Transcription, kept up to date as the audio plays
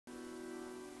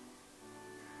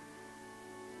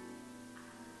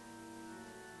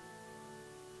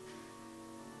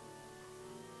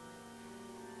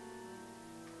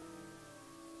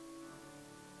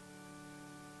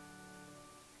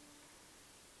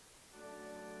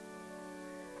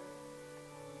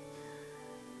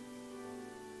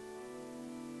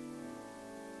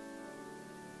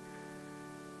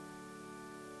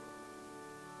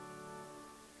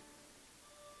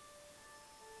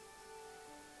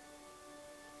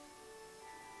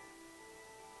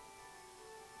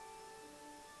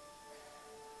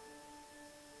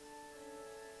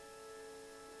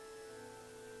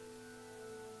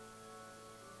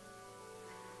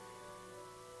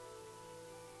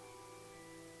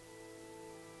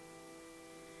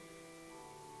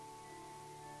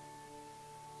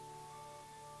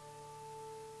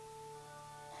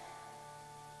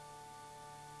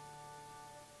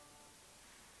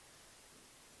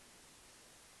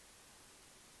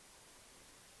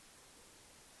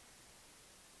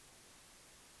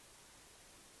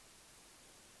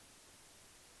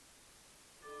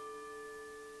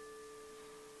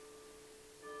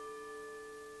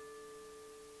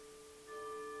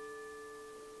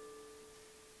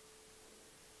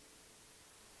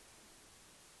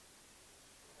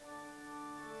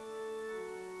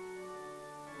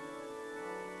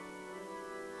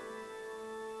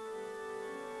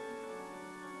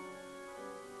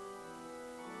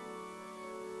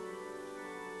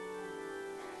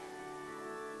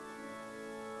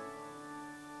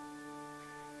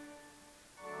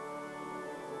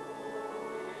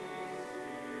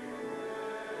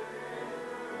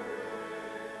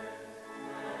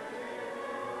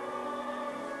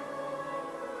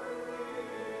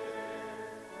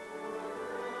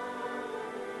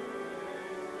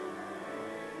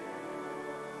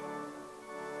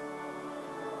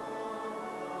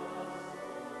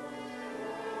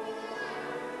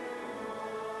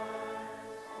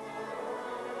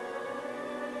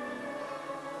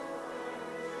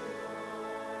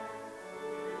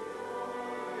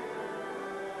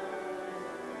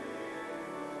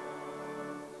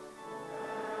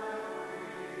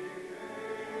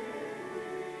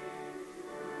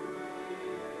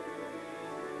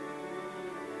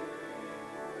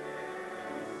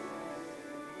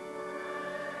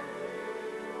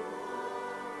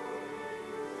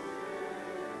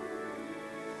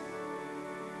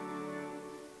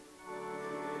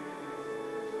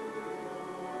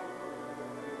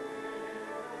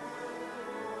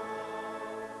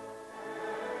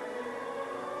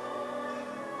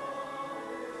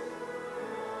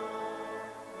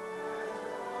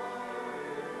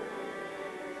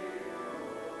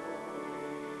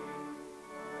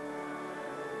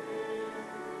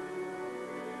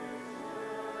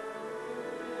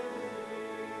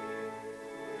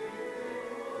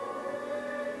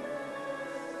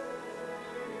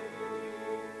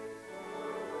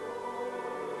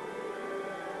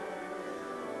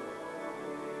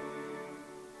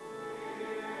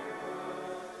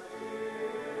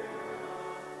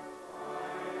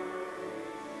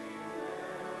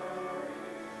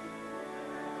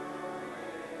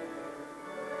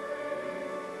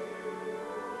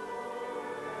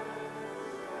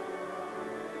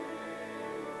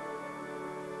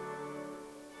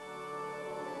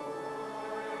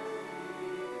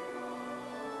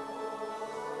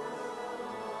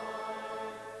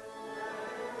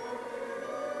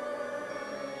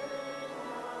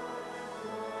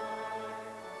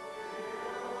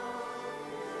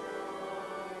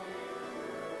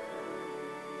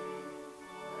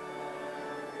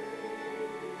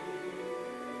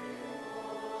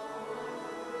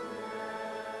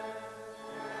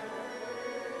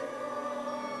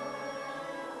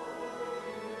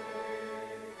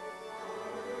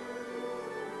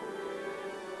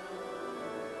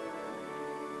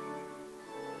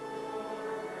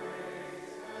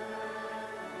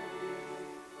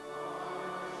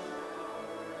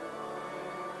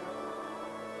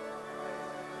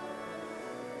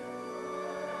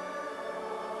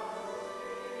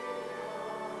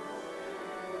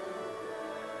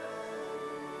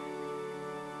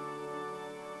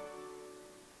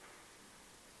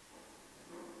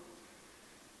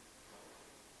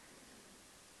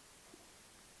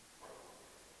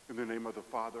In the name of the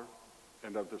Father,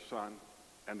 and of the Son,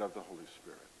 and of the Holy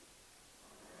Spirit.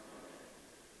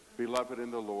 Beloved in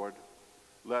the Lord,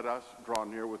 let us draw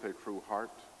near with a true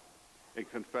heart and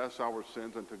confess our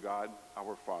sins unto God,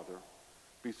 our Father,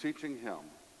 beseeching him,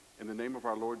 in the name of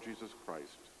our Lord Jesus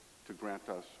Christ, to grant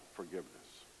us forgiveness.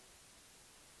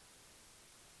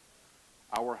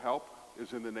 Our help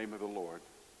is in the name of the Lord.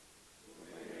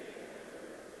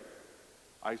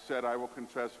 I said, I will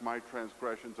confess my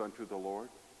transgressions unto the Lord.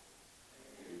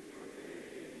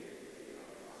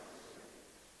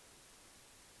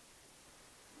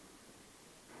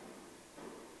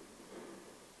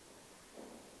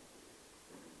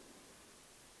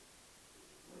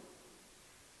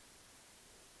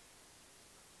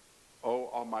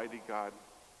 O Almighty God,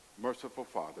 merciful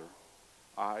Father,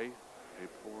 I, a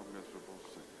poor miserable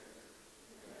sinner,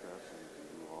 confess unto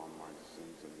you all my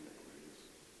sins and iniquities,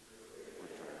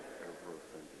 which I have ever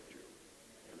offended you,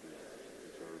 and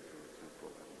deserve your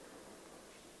temporal and eternal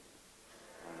punishment.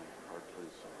 I am heartily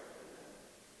sorry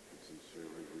and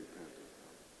sincerely repent of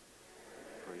them.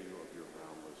 I pray you of your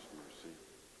boundless mercy,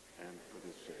 and for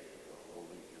the sake of the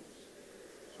holy innocent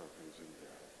sufferings and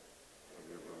death of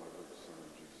your beloved Son,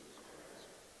 Jesus Christ,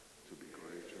 to be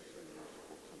gracious and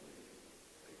merciful to me,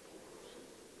 a poor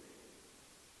sinner.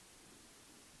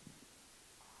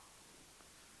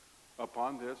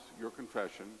 Upon this, your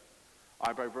confession,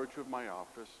 I, by virtue of my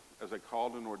office, as a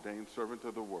called and ordained servant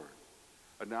of the Word,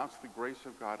 announce the grace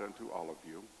of God unto all of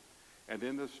you, and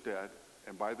in this stead,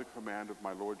 and by the command of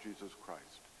my Lord Jesus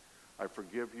Christ, I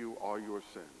forgive you all your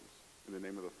sins, in the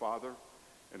name of the Father,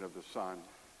 and of the Son,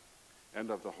 and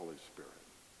of the Holy Spirit.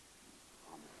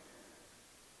 Amen.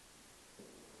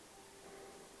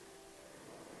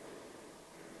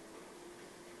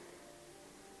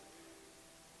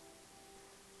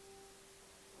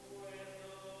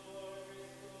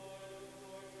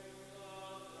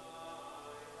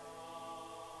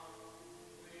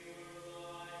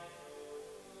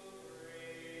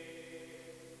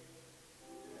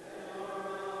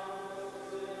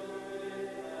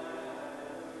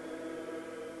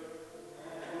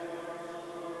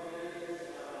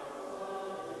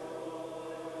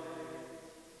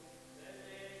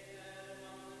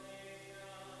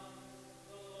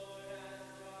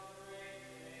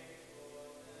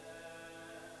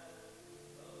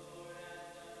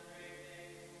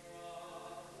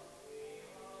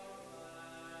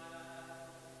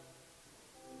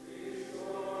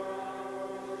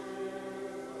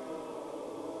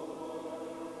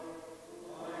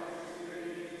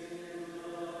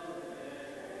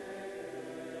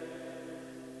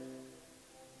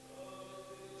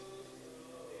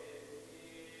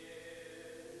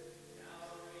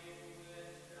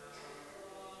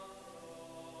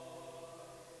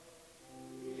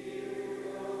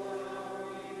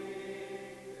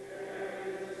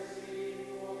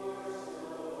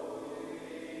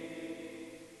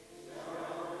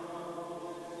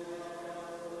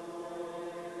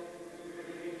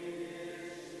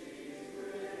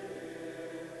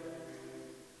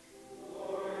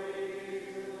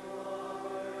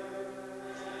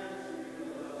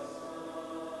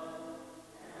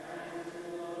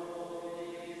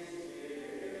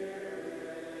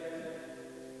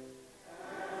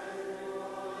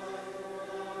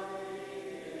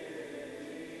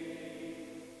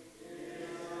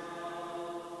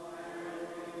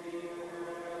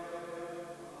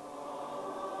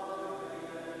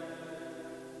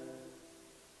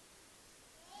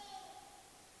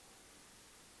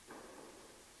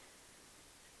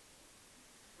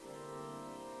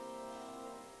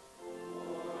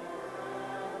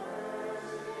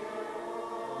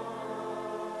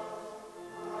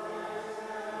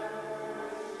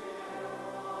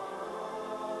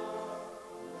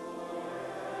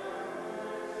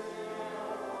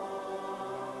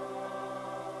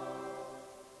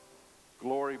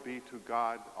 Glory be to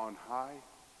God on high.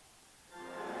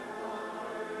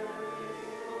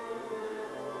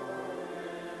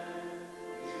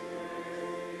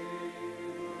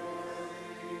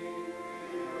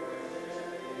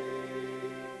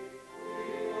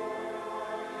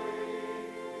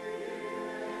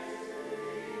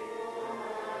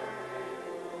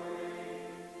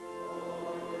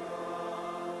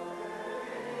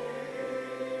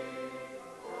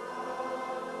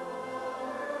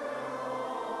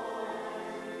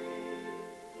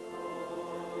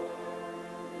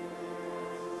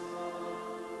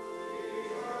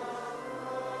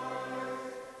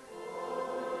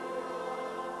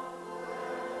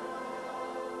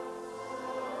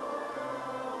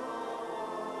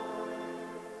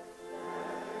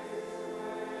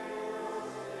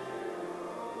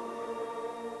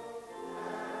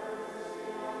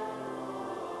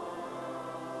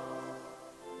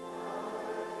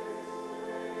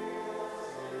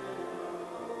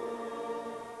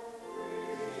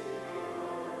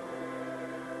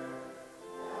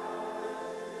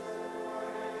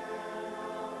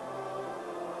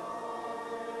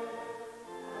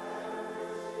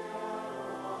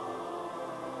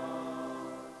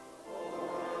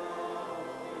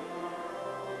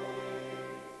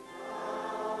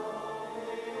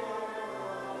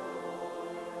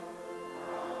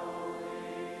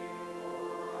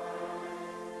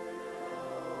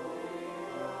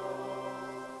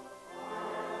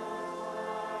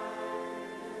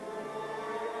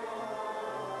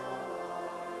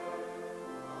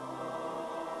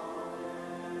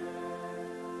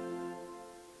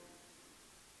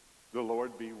 The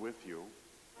Lord be with you.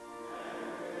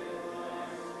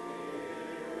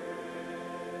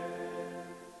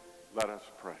 Let us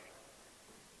pray.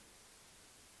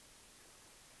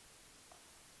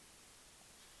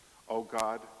 O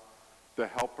God, the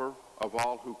helper of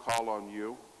all who call on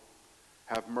you,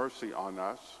 have mercy on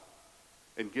us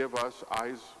and give us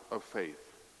eyes of faith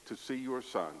to see your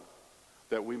Son,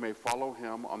 that we may follow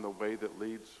him on the way that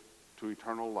leads to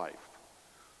eternal life.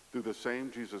 Through the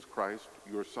same Jesus Christ,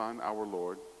 your Son, our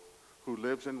Lord, who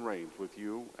lives and reigns with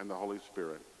you and the Holy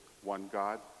Spirit, one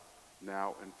God,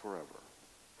 now and forever.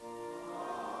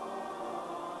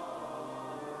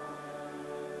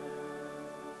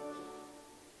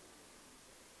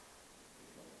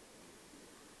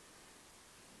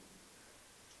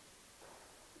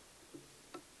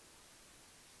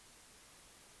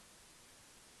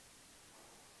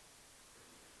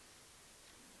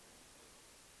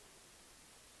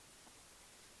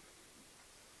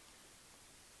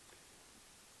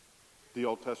 The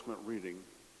Old Testament reading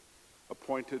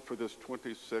appointed for this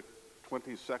 22nd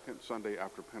Sunday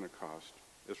after Pentecost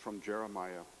is from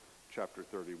Jeremiah chapter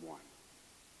 31.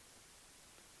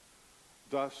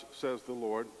 Thus says the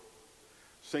Lord,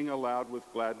 sing aloud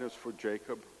with gladness for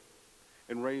Jacob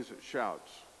and raise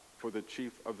shouts for the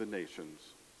chief of the nations.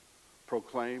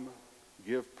 Proclaim,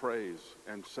 give praise,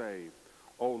 and say,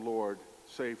 O Lord,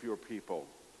 save your people,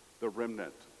 the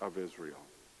remnant of Israel.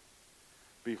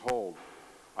 Behold,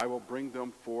 I will bring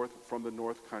them forth from the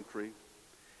north country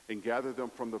and gather them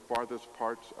from the farthest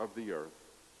parts of the earth.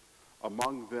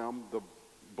 Among them the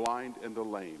blind and the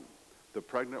lame, the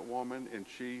pregnant woman and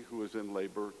she who is in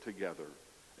labor together,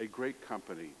 a great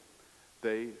company,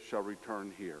 they shall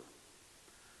return here.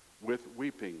 With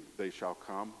weeping they shall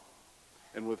come,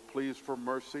 and with pleas for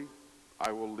mercy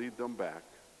I will lead them back.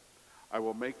 I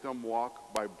will make them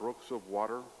walk by brooks of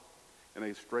water in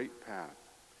a straight path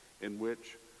in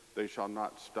which they shall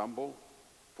not stumble,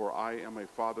 for I am a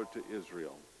father to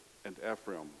Israel, and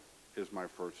Ephraim is my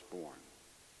firstborn.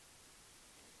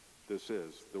 This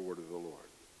is the word of the Lord.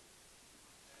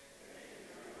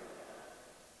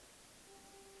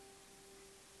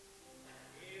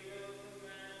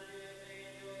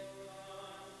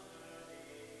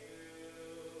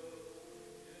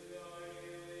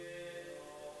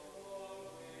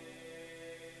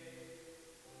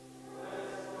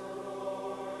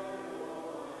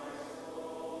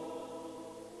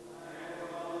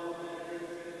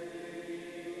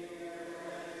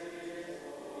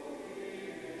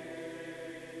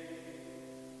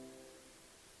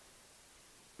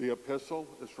 The epistle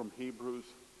is from Hebrews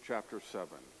chapter 7.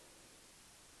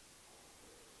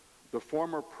 The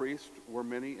former priests were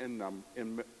many in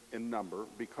number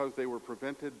because they were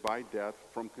prevented by death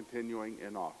from continuing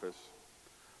in office,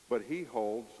 but he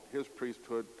holds his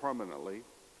priesthood permanently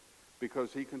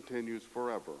because he continues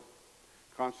forever.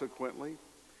 Consequently,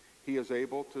 he is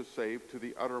able to save to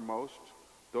the uttermost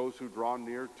those who draw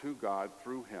near to God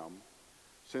through him,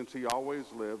 since he always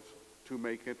lives to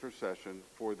make intercession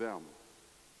for them.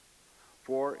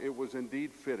 For it was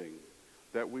indeed fitting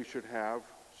that we should have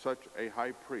such a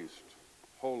high priest,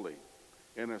 holy,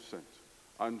 innocent,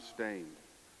 unstained,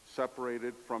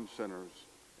 separated from sinners,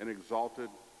 and exalted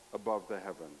above the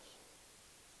heavens.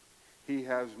 He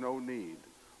has no need,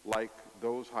 like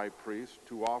those high priests,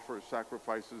 to offer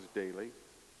sacrifices daily,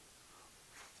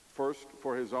 first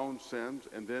for his own sins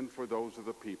and then for those of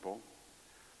the people,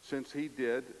 since he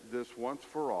did this once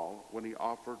for all when he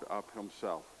offered up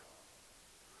himself.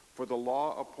 For the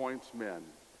law appoints men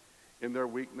in their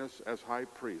weakness as high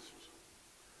priests,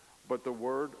 but the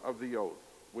word of the oath,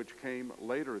 which came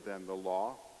later than the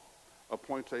law,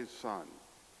 appoints a son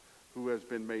who has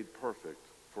been made perfect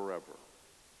forever.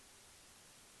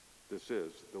 This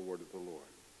is the word of the Lord.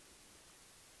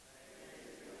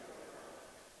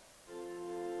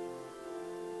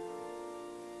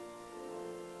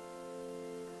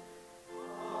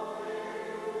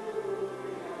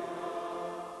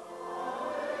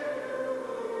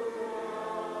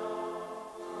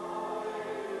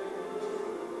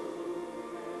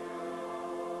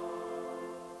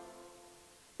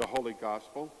 The Holy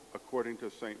Gospel according to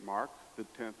St. Mark, the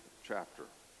 10th chapter.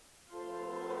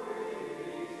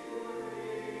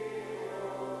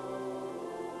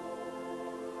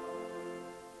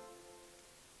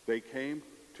 They came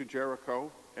to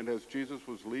Jericho, and as Jesus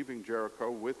was leaving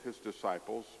Jericho with his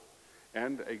disciples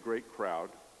and a great crowd,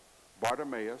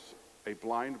 Bartimaeus, a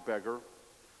blind beggar,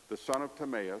 the son of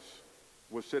Timaeus,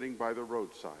 was sitting by the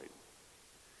roadside.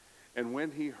 And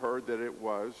when he heard that it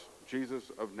was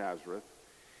Jesus of Nazareth,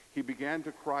 he began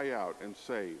to cry out and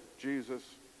say, Jesus,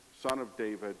 Son of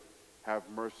David, have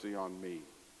mercy on me.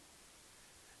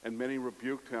 And many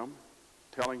rebuked him,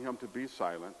 telling him to be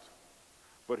silent.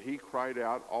 But he cried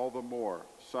out all the more,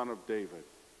 "Son of David,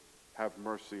 have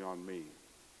mercy on me."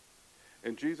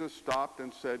 And Jesus stopped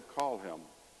and said, "Call him."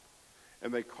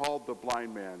 And they called the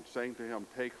blind man, saying to him,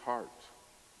 "Take heart,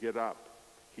 get up,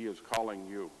 he is calling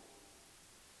you."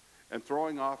 And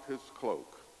throwing off his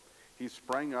cloak, he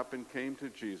sprang up and came to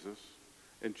Jesus.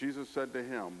 And Jesus said to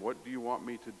him, "What do you want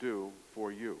me to do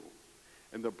for you?"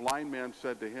 And the blind man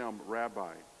said to him,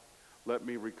 "Rabbi, let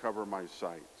me recover my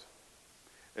sight."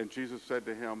 And Jesus said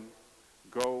to him,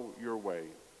 "Go your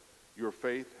way, your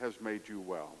faith has made you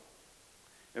well."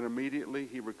 And immediately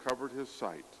he recovered his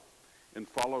sight and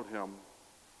followed him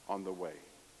on the way.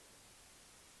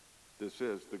 This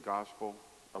is the gospel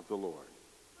of the Lord.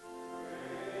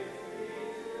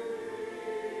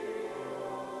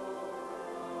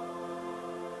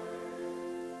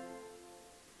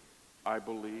 I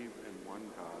believe in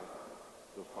one God,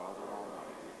 the Father Almighty.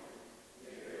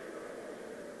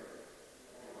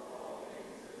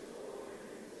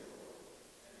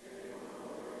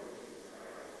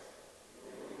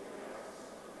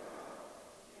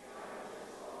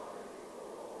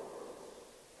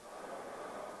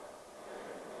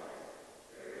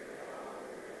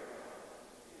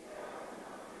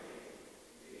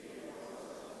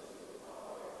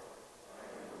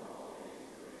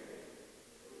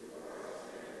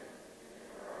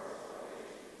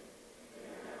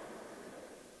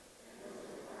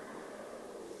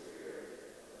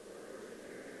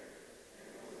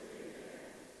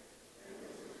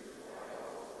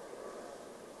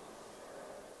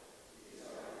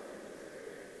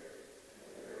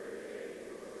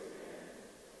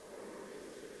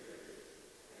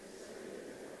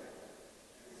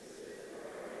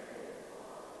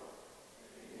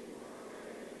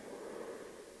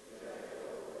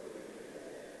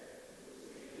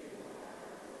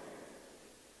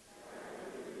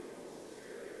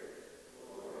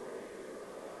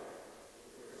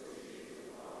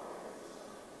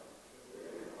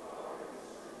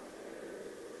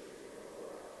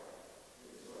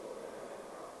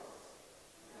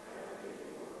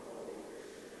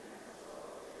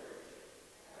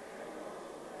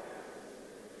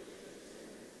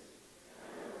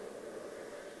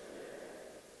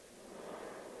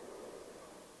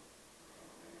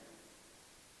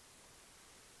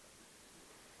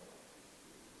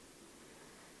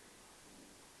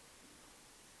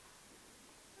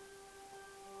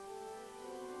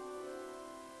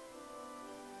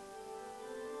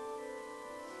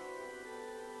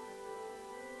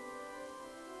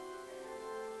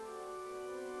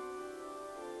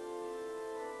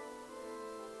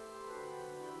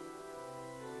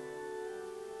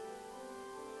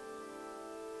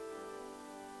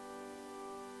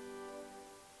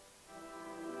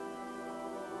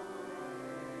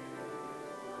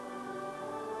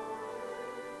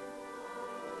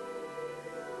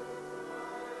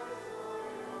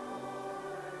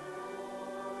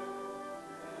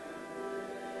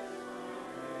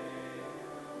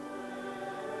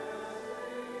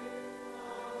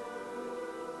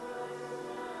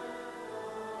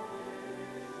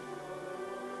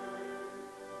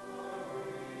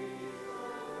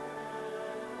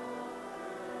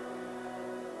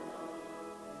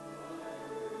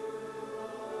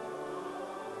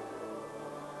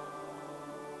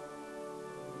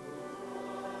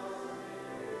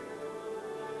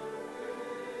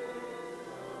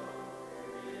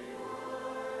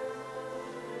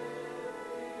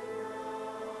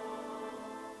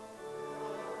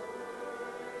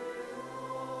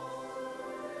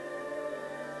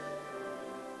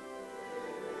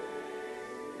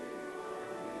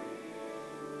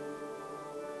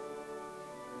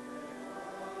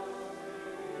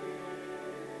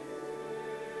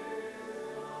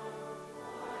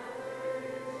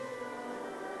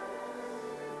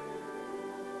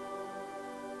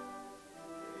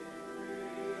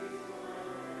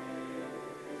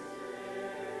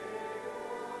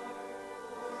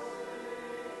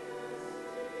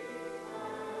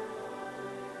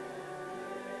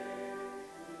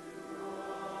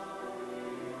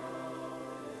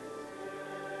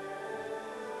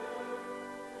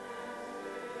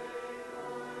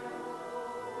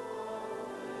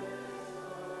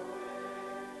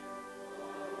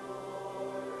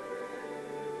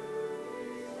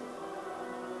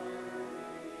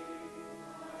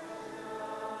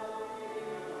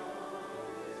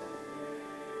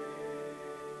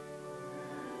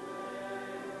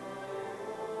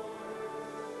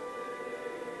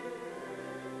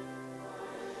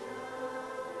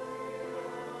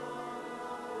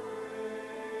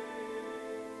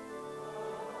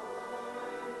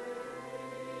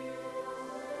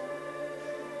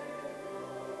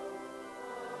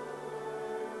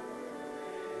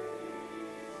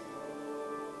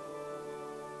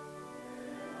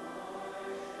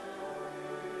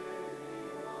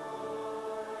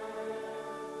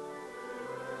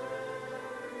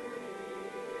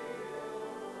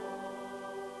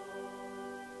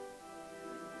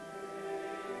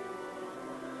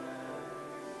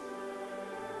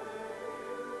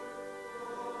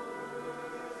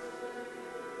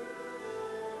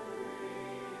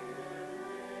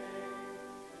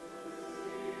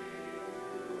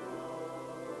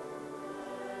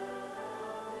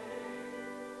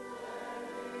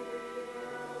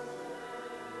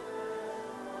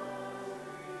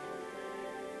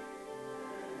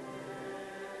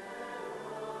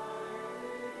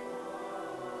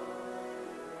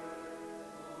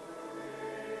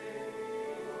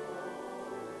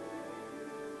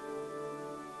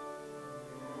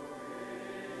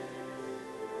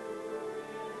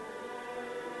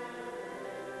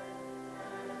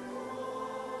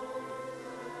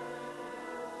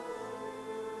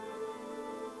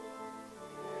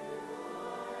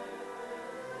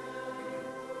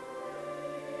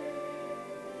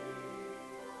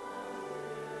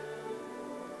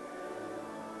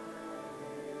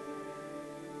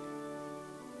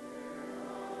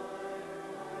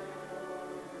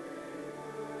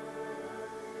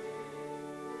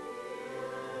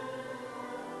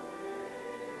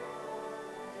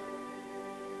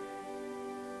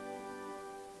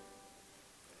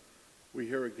 We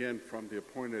hear again from the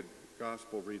appointed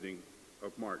gospel reading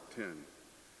of Mark 10.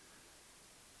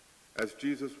 As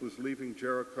Jesus was leaving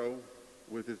Jericho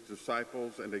with his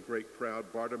disciples and a great crowd,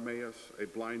 Bartimaeus, a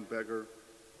blind beggar,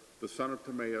 the son of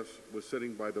Timaeus, was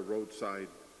sitting by the roadside.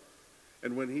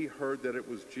 And when he heard that it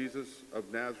was Jesus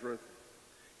of Nazareth,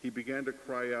 he began to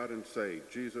cry out and say,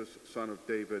 "Jesus, Son of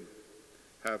David,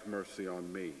 have mercy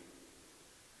on me."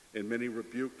 And many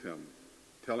rebuked him,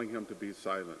 telling him to be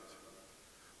silent.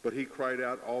 But he cried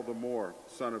out all the more,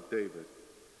 "Son of David,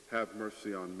 have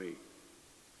mercy on me."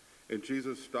 And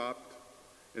Jesus stopped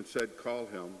and said, "Call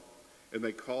him." And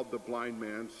they called the blind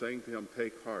man, saying to him,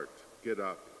 "Take heart, get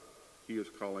up, he is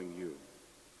calling you."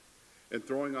 And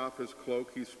throwing off his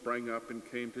cloak, he sprang up and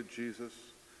came to Jesus.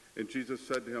 And Jesus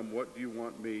said to him, "What do you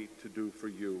want me to do for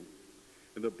you?"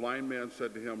 And the blind man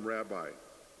said to him, "Rabbi,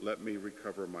 let me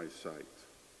recover my sight."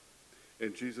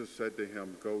 And Jesus said to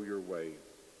him, "Go your way,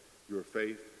 your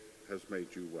faith has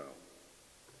made you well."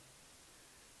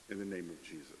 In the name of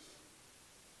Jesus.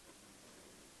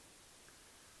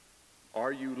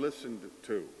 Are you listened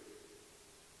to?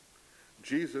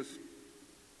 Jesus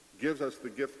gives us the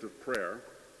gift of prayer.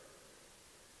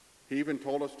 He even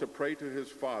told us to pray to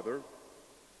his Father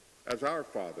as our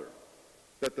Father,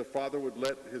 that the Father would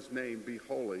let his name be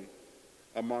holy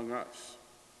among us,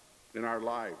 in our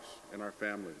lives, in our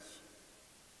families.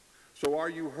 So are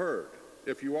you heard?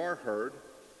 If you are heard,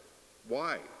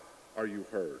 why are you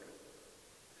heard?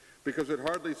 Because it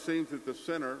hardly seems that the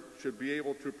sinner should be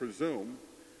able to presume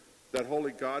that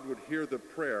holy God would hear the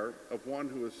prayer of one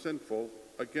who is sinful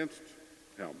against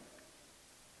him.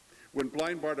 When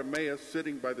blind Bartimaeus,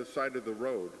 sitting by the side of the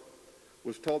road,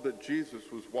 was told that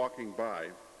Jesus was walking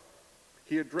by,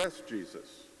 he addressed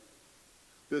Jesus.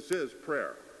 This is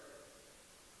prayer.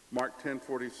 Mark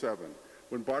 10:47.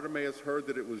 When Bartimaeus heard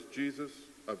that it was Jesus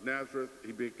of Nazareth,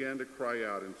 he began to cry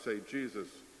out and say, "Jesus,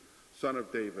 Son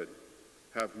of David,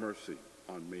 have mercy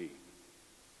on me."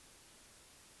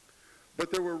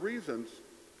 But there were reasons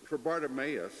for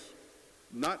Bartimaeus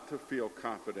not to feel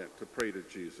confident to pray to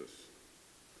Jesus.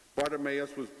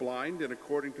 Bartimaeus was blind, and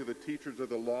according to the teachers of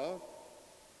the law,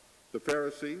 the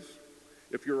Pharisees,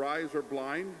 if your eyes are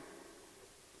blind,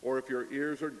 or if your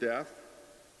ears are deaf,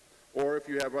 or if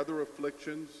you have other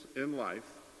afflictions in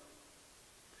life,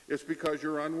 it's because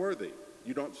you're unworthy.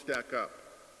 You don't stack up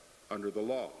under the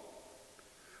law.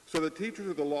 So the teachers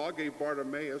of the law gave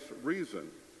Bartimaeus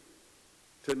reason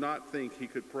to not think he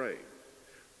could pray,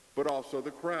 but also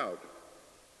the crowd.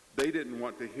 They didn't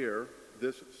want to hear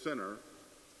this sinner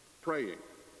praying.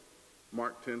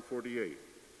 Mark 10:48.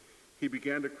 He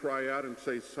began to cry out and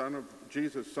say,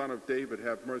 "Jesus, Son of David,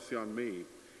 have mercy on me."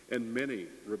 And many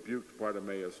rebuked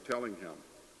Bartimaeus, telling him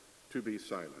to be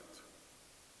silent.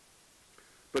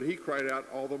 But he cried out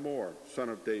all the more, "Son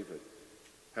of David,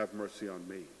 have mercy on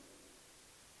me."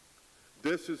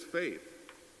 This is faith,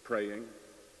 praying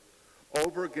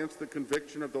over against the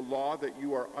conviction of the law that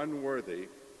you are unworthy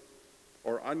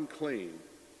or unclean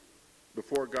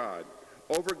before God,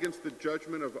 over against the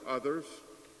judgment of others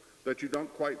that you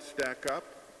don't quite stack up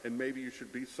and maybe you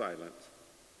should be silent,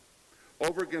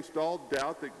 over against all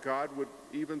doubt that God would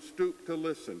even stoop to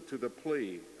listen to the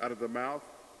plea out of the mouth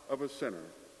of a sinner.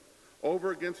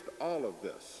 Over against all of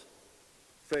this,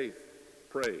 faith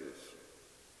prays.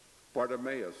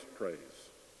 Bartimaeus prays.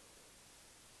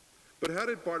 But how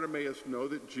did Bartimaeus know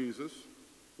that Jesus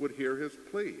would hear his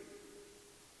plea?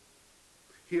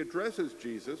 He addresses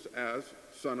Jesus as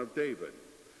Son of David,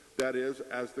 that is,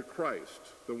 as the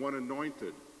Christ, the one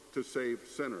anointed to save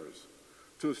sinners,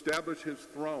 to establish his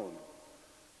throne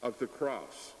of the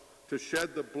cross, to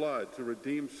shed the blood to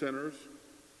redeem sinners,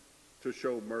 to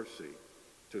show mercy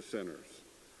to sinners.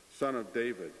 "Son of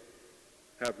David,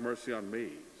 have mercy on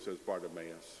me," says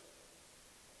Bartimaeus.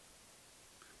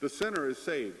 The sinner is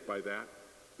saved by that.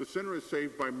 The sinner is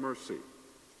saved by mercy,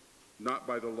 not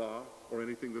by the law or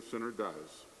anything the sinner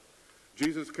does.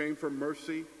 Jesus came for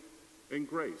mercy and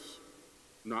grace,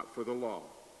 not for the law.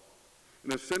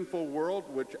 In a sinful world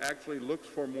which actually looks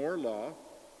for more law,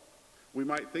 we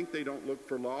might think they don't look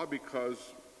for law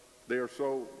because they are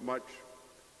so much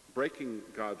breaking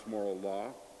God's moral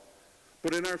law.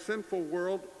 But in our sinful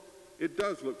world, it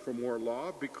does look for more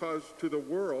law, because to the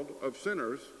world of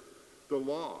sinners, the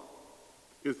law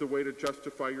is the way to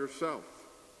justify yourself.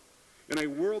 In a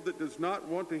world that does not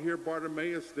want to hear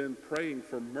Bartimaeus then praying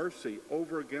for mercy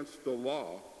over against the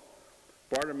law,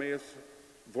 Bartimaeus,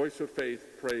 voice of faith,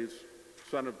 prays,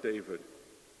 "Son of David,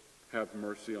 have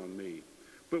mercy on me."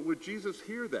 But would Jesus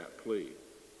hear that plea?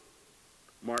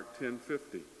 Mark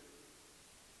 10:50.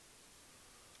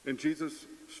 And Jesus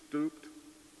stooped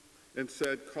and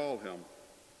said, "Call him."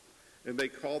 And they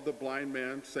called the blind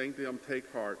man, saying to him,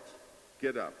 "Take heart,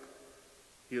 get up.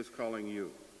 He is calling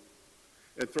you."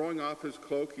 And throwing off his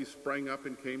cloak, he sprang up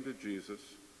and came to Jesus.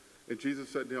 And Jesus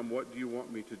said to him, "What do you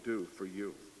want me to do for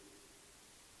you?"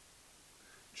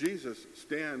 Jesus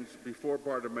stands before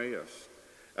Bartimaeus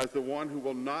as the one who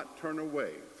will not turn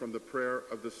away from the prayer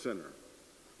of the sinner,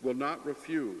 will not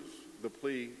refuse the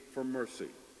plea for mercy.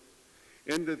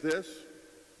 Into this,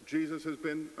 Jesus has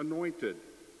been anointed.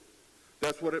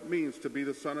 That's what it means to be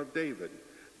the son of David.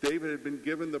 David had been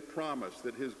given the promise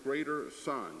that his greater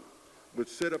son would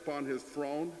sit upon his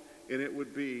throne, and it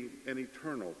would be an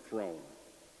eternal throne.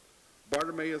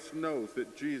 Bartimaeus knows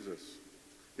that Jesus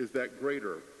is that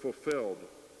greater, fulfilled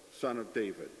son of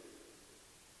David.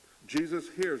 Jesus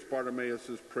hears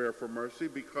Bartimaeus' prayer for mercy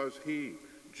because he,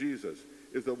 Jesus,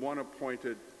 is the one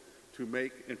appointed to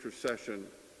make intercession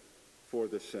for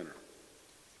the sinner.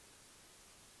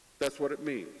 That's what it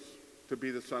means to be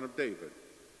the son of David.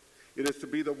 It is to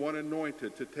be the one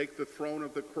anointed to take the throne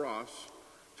of the cross,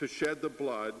 to shed the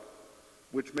blood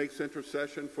which makes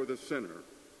intercession for the sinner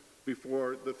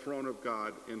before the throne of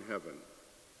God in heaven.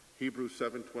 Hebrews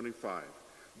 7:25.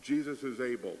 Jesus is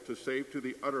able to save to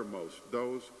the uttermost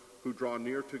those who draw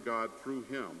near to God through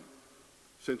him,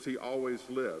 since he always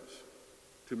lives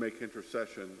to make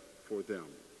intercession for them.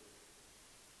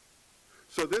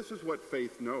 So this is what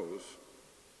faith knows.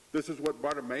 This is what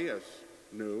Bartimaeus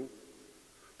knew,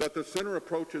 that the sinner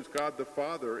approaches God the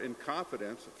Father in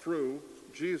confidence through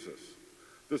Jesus.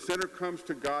 The sinner comes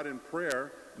to God in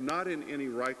prayer, not in any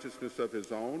righteousness of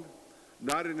his own,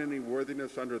 not in any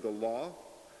worthiness under the law,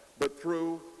 but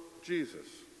through Jesus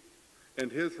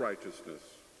and his righteousness.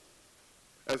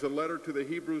 As the letter to the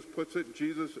Hebrews puts it,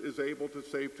 Jesus is able to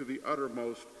save to the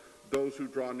uttermost those who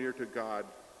draw near to God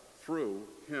through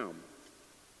him.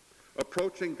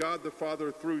 Approaching God the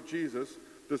Father through Jesus,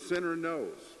 the sinner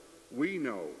knows, we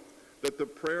know, that the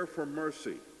prayer for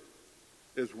mercy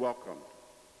is welcomed.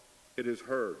 It is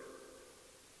heard.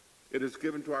 It is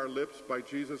given to our lips by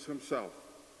Jesus himself,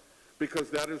 because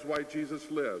that is why Jesus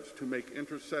lives, to make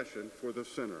intercession for the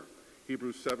sinner.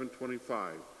 Hebrews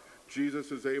 7:25.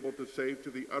 Jesus is able to save to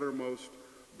the uttermost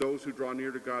those who draw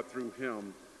near to God through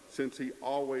him, since he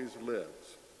always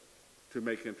lives to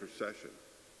make intercession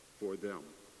for them.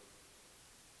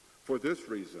 For this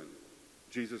reason,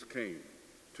 Jesus came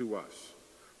to us.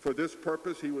 For this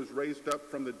purpose, he was raised up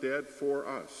from the dead for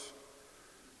us.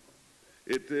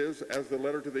 It is, as the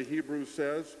letter to the Hebrews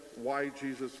says, why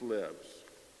Jesus lives,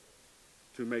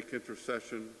 to make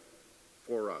intercession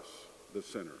for us, the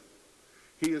sinner.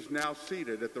 He is now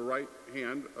seated at the right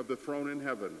hand of the throne in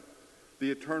heaven,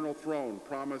 the eternal throne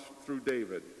promised through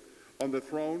David, on the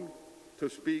throne to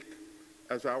speak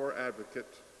as our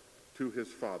advocate to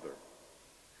his Father.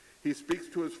 He speaks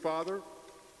to his Father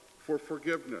for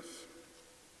forgiveness,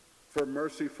 for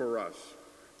mercy for us,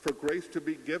 for grace to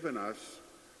be given us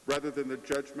rather than the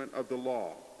judgment of the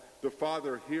law. The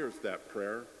Father hears that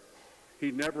prayer.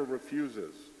 He never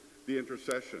refuses the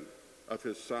intercession of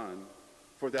his Son,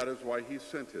 for that is why he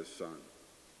sent his Son.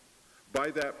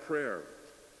 By that prayer,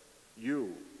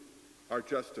 you are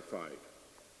justified.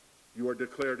 You are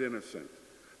declared innocent.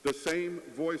 The same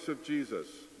voice of Jesus,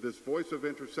 this voice of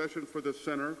intercession for the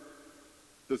sinner,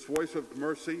 this voice of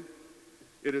mercy,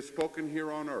 it is spoken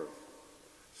here on earth,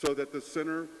 so that the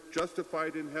sinner,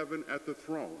 justified in heaven at the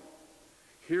throne,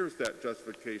 hears that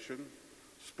justification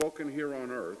spoken here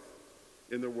on earth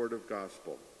in the word of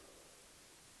gospel.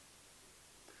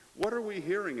 What are we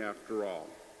hearing, after all,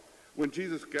 when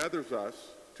Jesus gathers us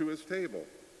to his table?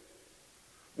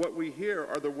 What we hear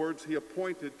are the words he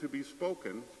appointed to be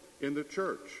spoken in the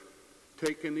church.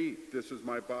 Take and eat, this is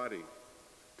my body.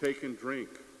 Take and drink,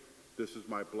 this is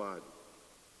my blood,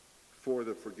 for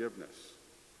the forgiveness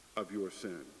of your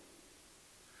sin.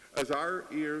 As our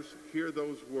ears hear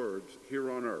those words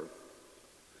here on earth,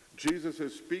 Jesus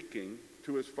is speaking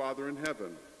to his Father in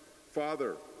heaven.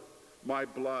 Father, my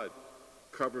blood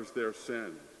covers their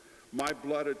sin. My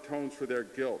blood atones for their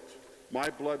guilt. My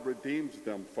blood redeems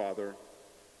them, Father,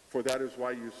 for that is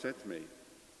why you sent me.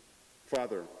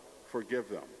 Father, forgive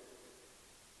them.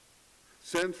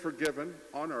 Sins forgiven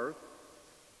on earth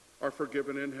are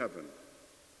forgiven in heaven.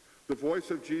 The voice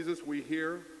of Jesus we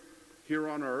hear here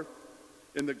on earth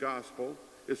in the gospel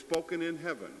is spoken in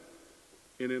heaven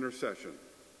in intercession.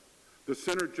 The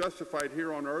sinner justified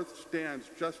here on earth stands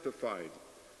justified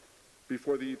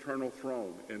before the eternal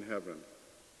throne in heaven,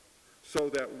 so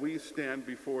that we stand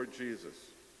before Jesus,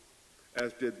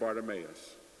 as did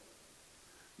Bartimaeus.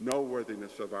 No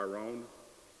worthiness of our own,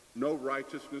 no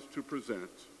righteousness to present,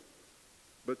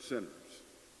 but sinners.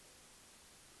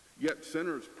 Yet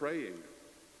sinners praying,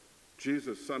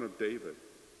 Jesus, Son of David,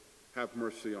 have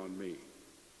mercy on me.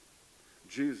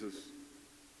 Jesus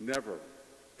never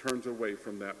turns away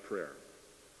from that prayer,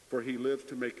 for he lives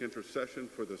to make intercession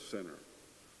for the sinner,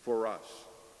 for us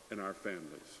and our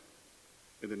families.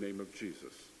 In the name of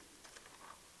Jesus,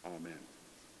 amen.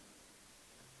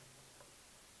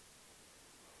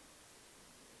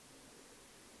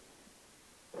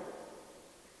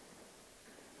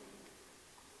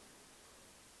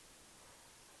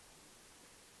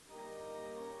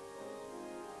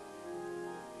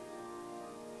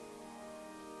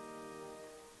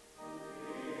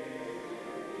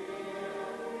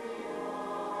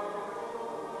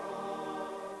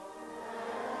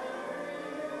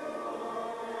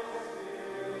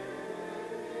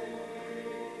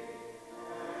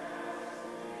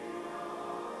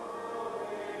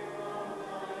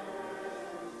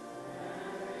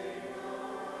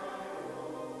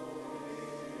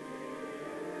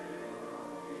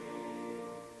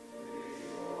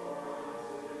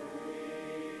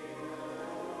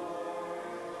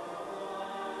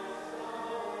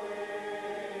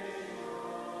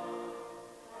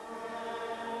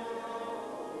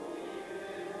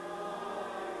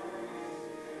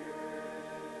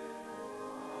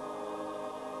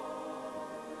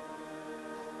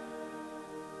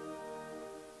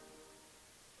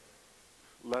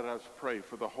 Let us pray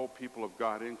for the whole people of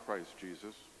God in Christ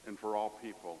Jesus and for all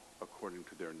people according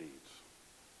to their needs.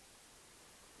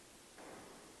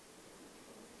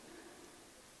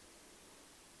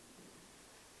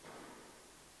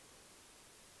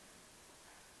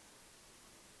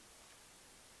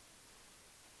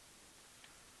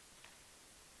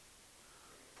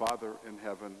 Father in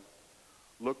heaven,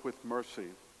 look with mercy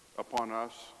upon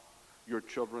us, your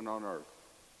children on earth.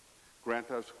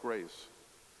 Grant us grace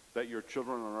that your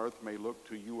children on earth may look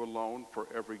to you alone for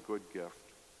every good gift.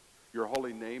 Your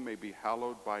holy name may be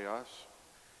hallowed by us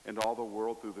and all the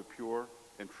world through the pure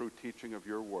and true teaching of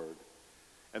your word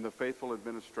and the faithful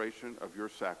administration of your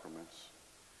sacraments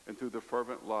and through the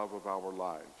fervent love of our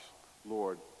lives.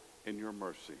 Lord, in your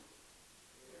mercy.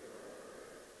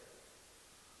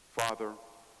 Father,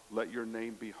 let your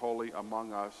name be holy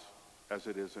among us as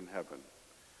it is in heaven.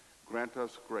 Grant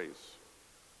us grace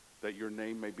that your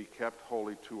name may be kept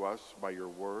holy to us by your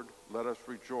word. Let us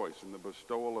rejoice in the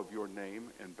bestowal of your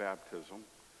name in baptism.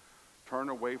 Turn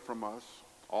away from us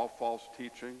all false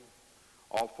teaching,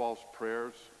 all false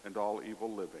prayers, and all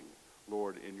evil living.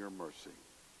 Lord, in your mercy.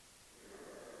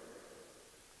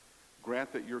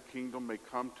 Grant that your kingdom may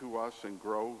come to us and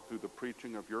grow through the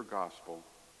preaching of your gospel.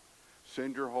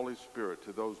 Send your Holy Spirit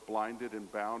to those blinded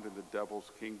and bound in the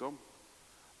devil's kingdom,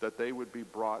 that they would be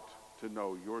brought to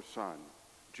know your Son,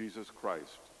 Jesus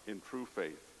Christ, in true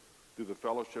faith, through the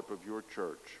fellowship of your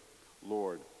church.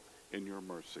 Lord, in your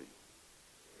mercy.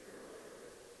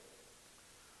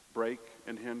 Break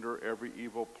and hinder every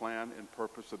evil plan and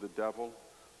purpose of the devil,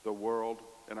 the world,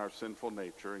 and our sinful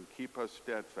nature, and keep us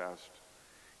steadfast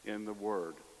in the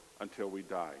word until we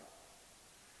die.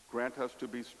 Grant us to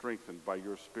be strengthened by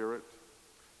your Spirit,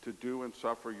 to do and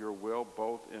suffer your will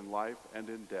both in life and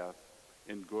in death,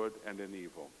 in good and in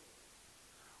evil.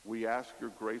 We ask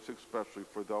your grace especially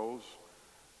for those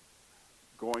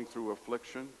going through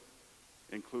affliction,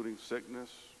 including sickness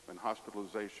and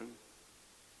hospitalization,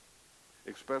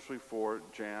 especially for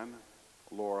Jan,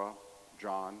 Laura,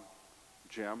 John,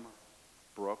 Jim,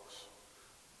 Brooks,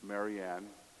 Marianne,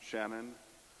 Shannon,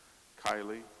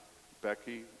 Kylie,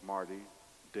 Becky, Marty,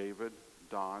 David,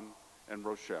 Don, and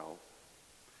Rochelle,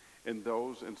 and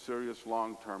those in serious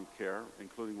long-term care,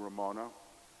 including Ramona,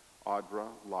 Audra,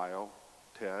 Lyle,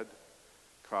 Ted,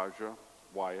 Kaja,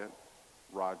 Wyatt,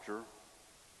 Roger,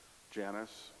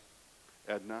 Janice,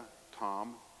 Edna,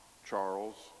 Tom,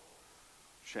 Charles,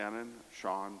 Shannon,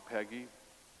 Sean, Peggy,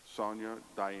 Sonia,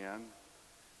 Diane,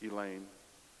 Elaine,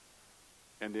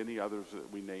 and any others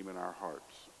that we name in our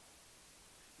hearts.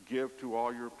 Give to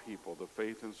all your people the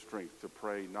faith and strength to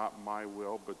pray, not my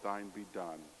will, but thine be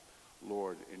done,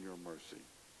 Lord, in your mercy.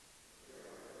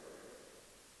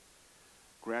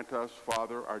 Grant us,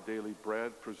 Father, our daily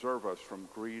bread. Preserve us from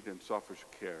greed and selfish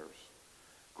cares.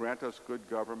 Grant us good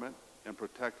government and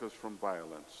protect us from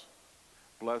violence.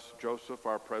 Bless Joseph,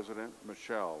 our president,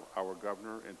 Michelle, our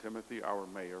governor, and Timothy, our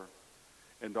mayor,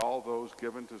 and all those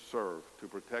given to serve to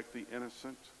protect the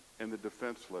innocent and the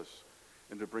defenseless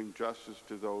and to bring justice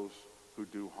to those who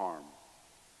do harm.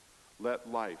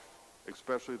 Let life,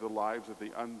 especially the lives of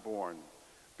the unborn,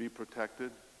 be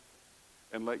protected,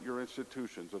 and let your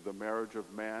institutions of the marriage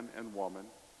of man and woman,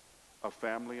 of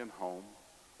family and home,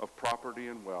 of property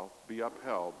and wealth be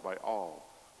upheld by all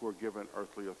who are given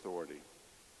earthly authority.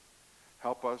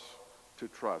 Help us to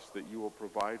trust that you will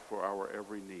provide for our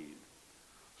every need,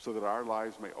 so that our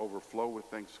lives may overflow with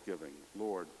thanksgiving,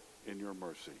 Lord, in your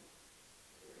mercy.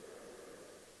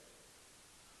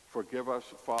 Forgive us,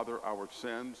 Father, our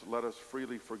sins. Let us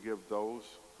freely forgive those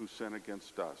who sin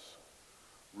against us.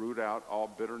 Root out all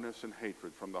bitterness and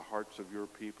hatred from the hearts of your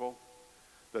people,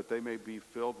 that they may be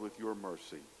filled with your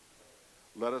mercy.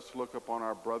 Let us look upon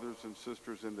our brothers and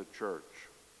sisters in the church,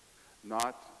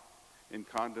 not in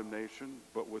condemnation,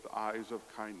 but with eyes of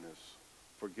kindness,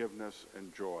 forgiveness,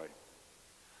 and joy.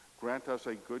 Grant us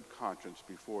a good conscience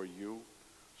before you,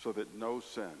 so that no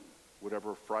sin would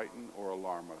ever frighten or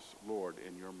alarm us, Lord,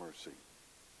 in your mercy.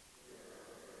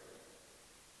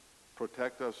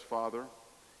 Protect us, Father,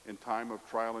 in time of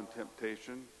trial and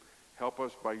temptation. Help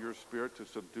us by your Spirit to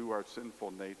subdue our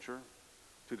sinful nature,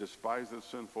 to despise the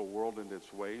sinful world and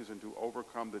its ways, and to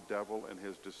overcome the devil and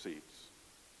his deceits.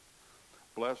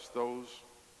 Bless those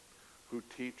who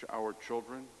teach our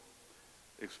children,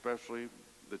 especially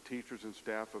the teachers and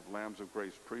staff of Lambs of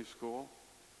Grace Preschool,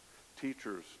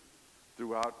 teachers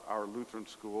throughout our Lutheran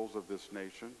schools of this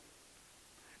nation,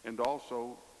 and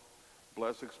also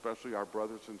bless especially our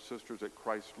brothers and sisters at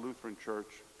Christ Lutheran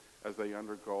Church as they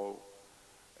undergo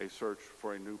a search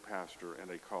for a new pastor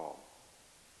and a call.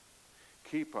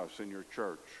 Keep us in your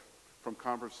church from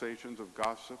conversations of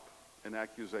gossip and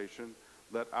accusation.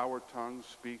 Let our tongues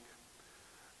speak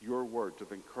your words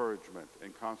of encouragement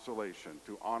and consolation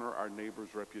to honor our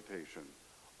neighbor's reputation,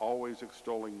 always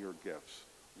extolling your gifts,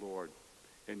 Lord,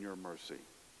 in your mercy.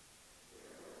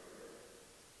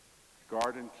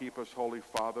 Guard and keep us, Holy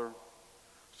Father,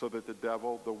 so that the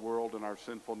devil, the world, and our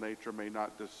sinful nature may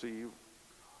not deceive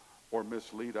or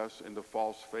mislead us into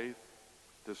false faith,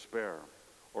 despair,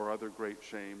 or other great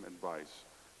shame and vice.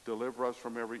 Deliver us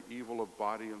from every evil of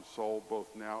body and soul, both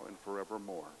now and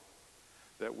forevermore,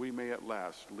 that we may at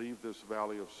last leave this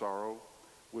valley of sorrow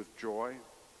with joy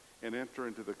and enter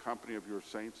into the company of your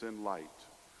saints in light,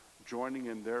 joining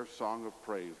in their song of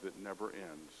praise that never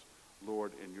ends.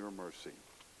 Lord, in your mercy.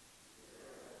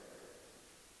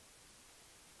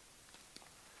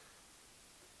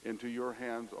 Into your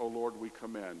hands, O Lord, we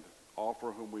commend all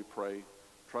for whom we pray,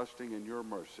 trusting in your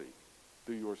mercy,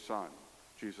 through your Son,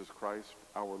 Jesus Christ,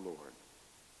 our Lord.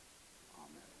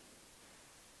 Amen.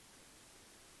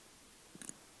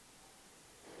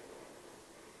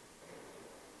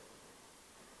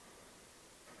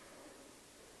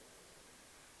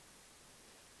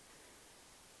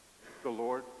 The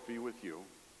Lord be with you.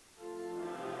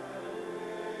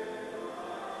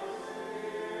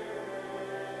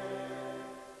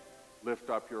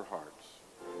 Lift up your hearts.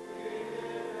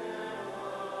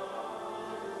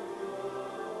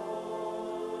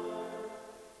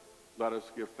 Let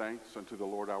us give thanks unto the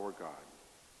Lord our God.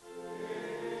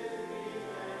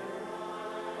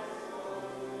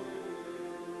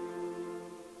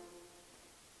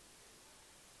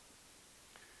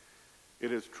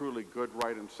 It is truly good,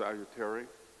 right, and salutary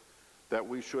that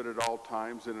we should at all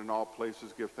times and in all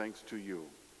places give thanks to you,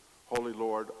 Holy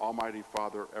Lord, Almighty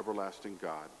Father, everlasting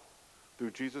God,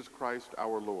 through Jesus Christ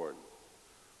our Lord,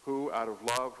 who out of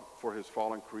love for his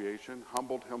fallen creation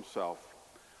humbled himself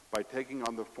by taking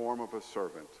on the form of a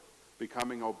servant,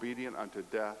 becoming obedient unto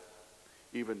death,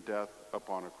 even death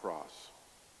upon a cross.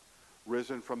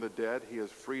 Risen from the dead, he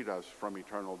has freed us from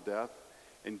eternal death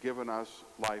and given us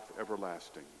life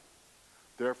everlasting.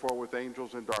 Therefore, with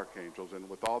angels and archangels and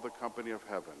with all the company of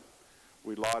heaven,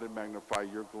 we laud and magnify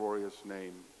your glorious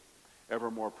name,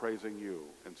 evermore praising you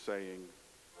and saying,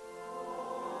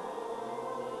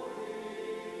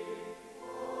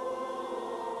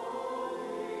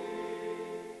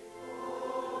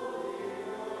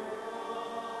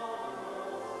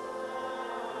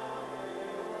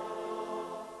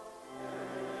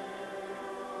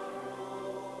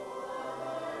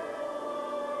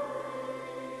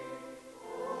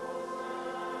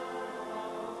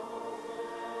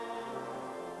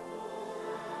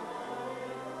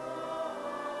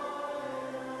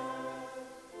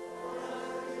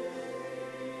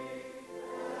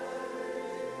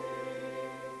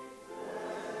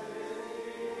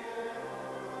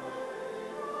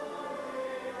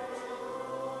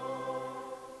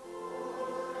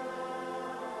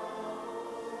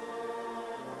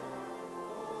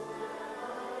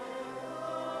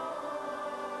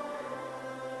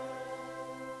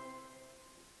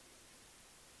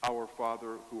 Our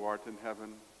Father, who art in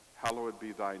heaven, hallowed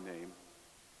be thy name.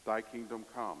 Thy kingdom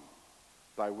come.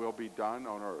 Thy will be done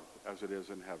on earth as it is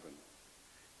in heaven.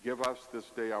 Give us this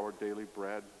day our daily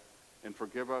bread, and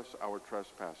forgive us our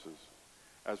trespasses,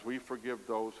 as we forgive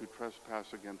those who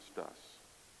trespass against us.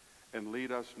 And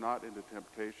lead us not into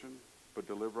temptation, but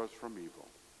deliver us from evil.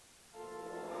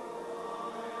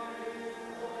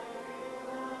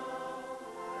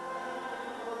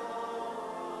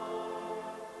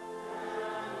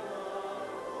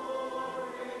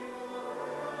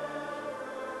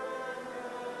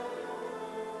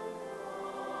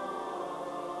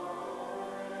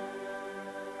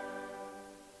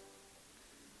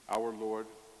 Our Lord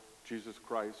Jesus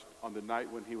Christ, on the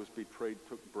night when he was betrayed,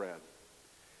 took bread.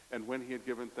 And when he had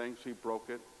given thanks, he broke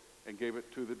it and gave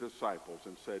it to the disciples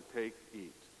and said, "Take,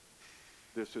 eat.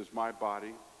 This is my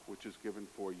body, which is given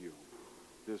for you.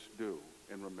 This do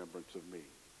in remembrance of me."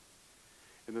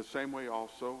 In the same way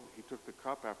also, he took the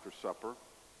cup after supper,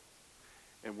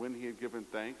 and when he had given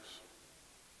thanks,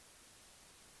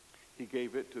 he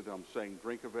gave it to them, saying,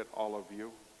 "Drink of it, all of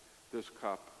you. This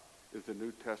cup is the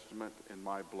New Testament in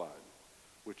my blood,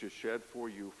 which is shed for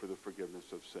you for the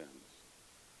forgiveness of sins.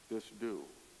 This do,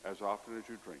 as often as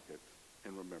you drink it,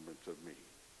 in remembrance of me."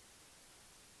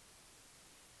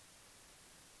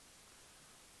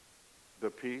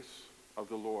 The peace of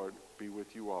the Lord be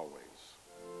with you always.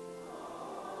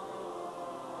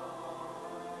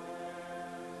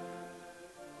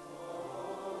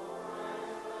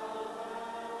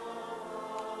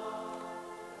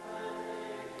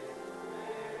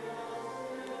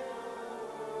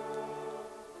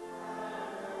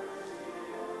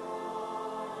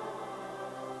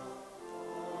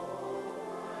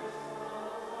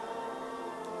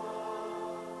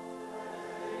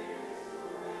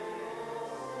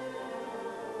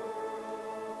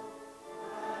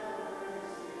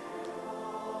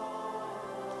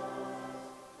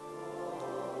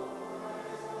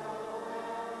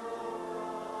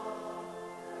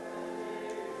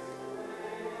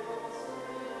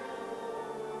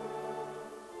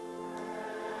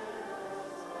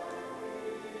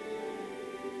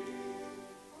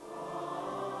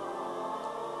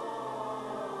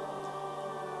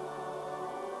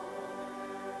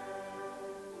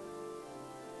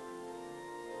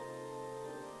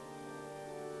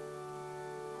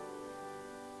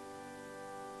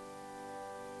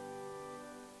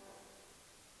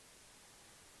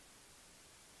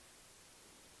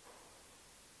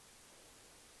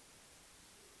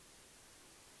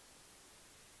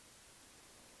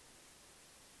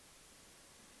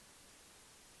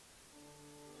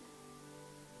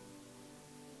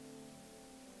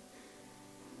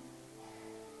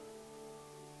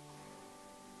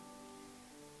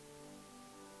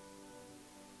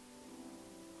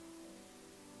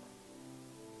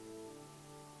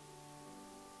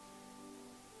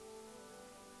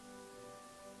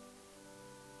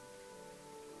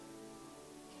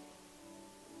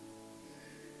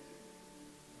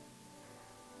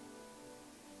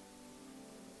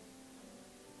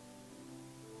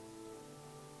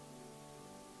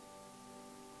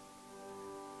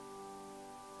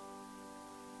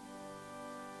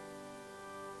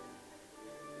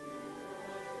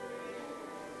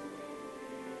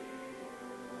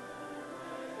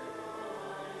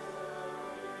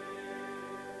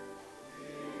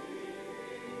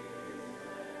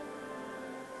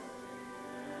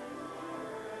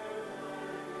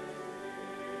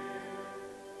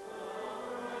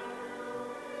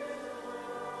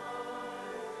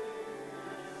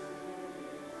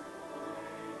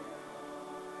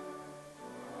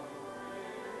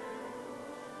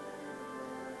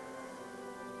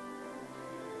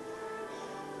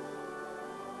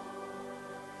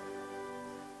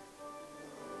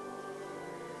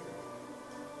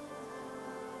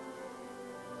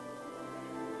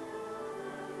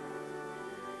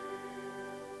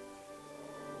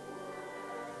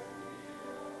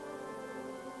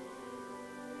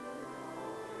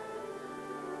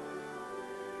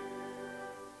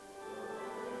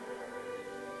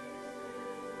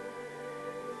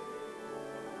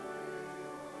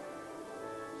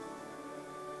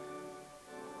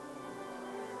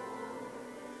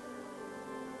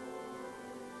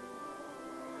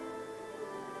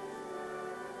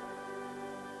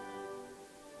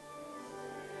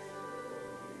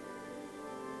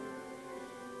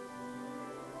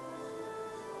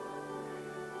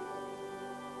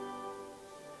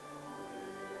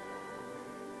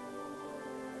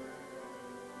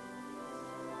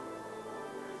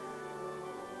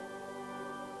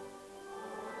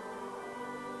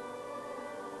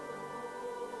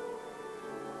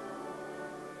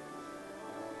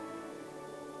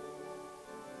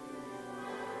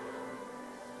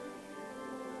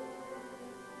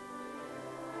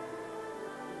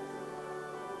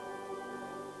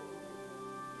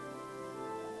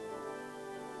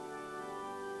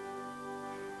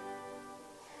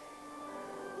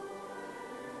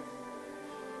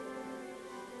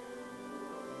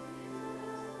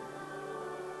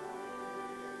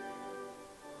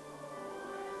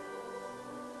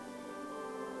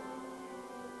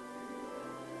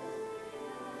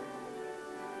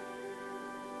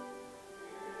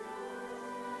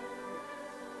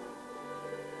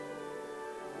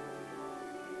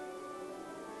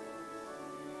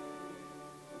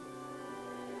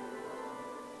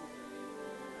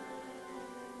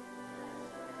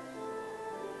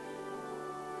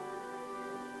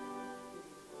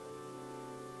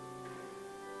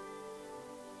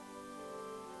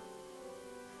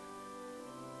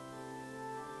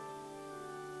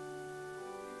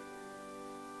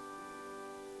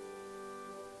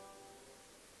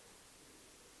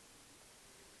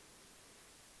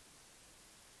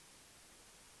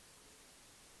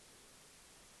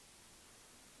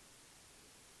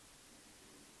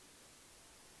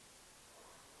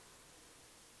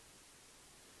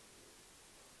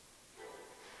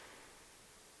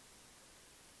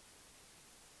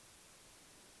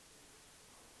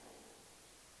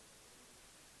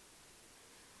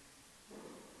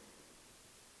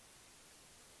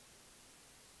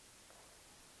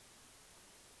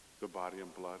 body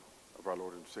and blood of our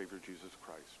Lord and Savior Jesus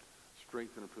Christ,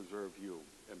 strengthen and preserve you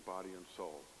in body and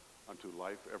soul unto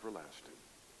life everlasting.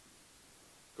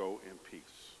 Go in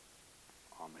peace.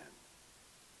 Amen.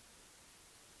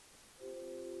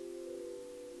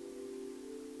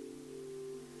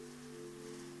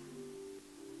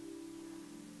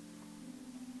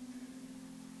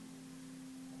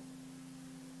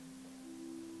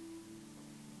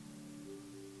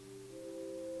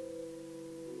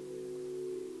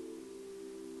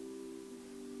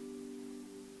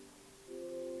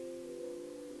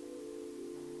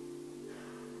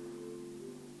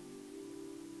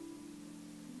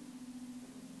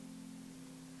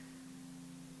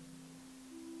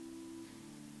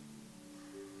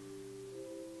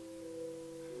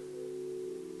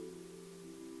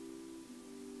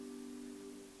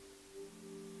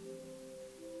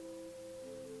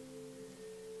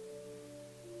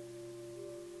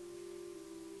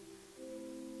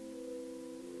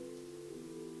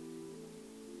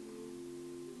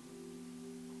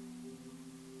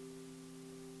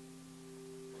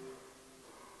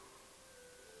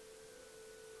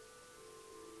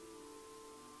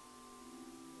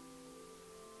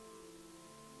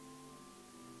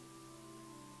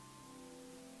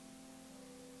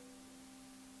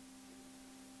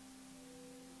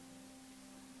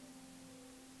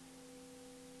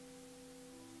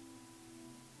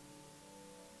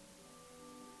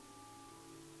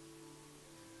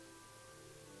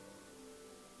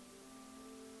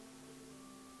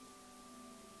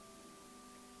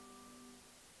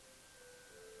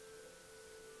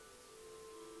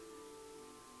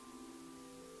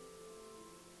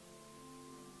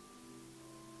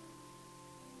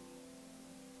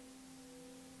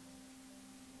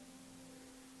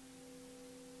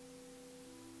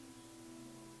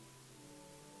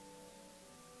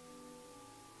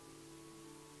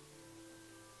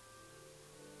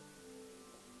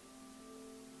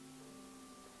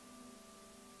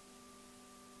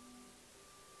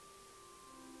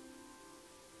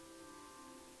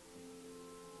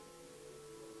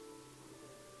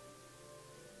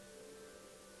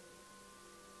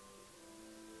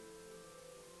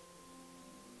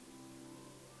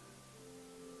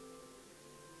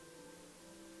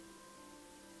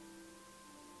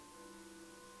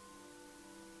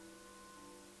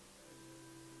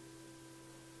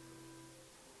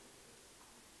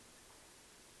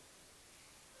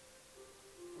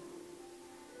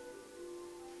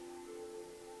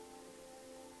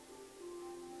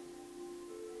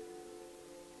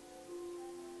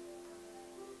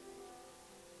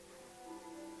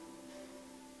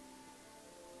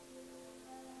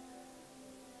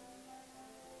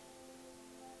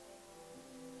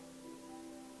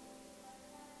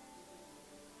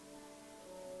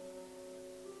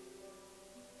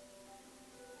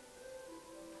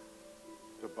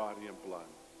 The body and blood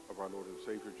of our Lord and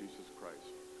Savior Jesus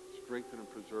Christ, strengthen and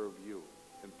preserve you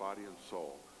in body and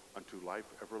soul unto life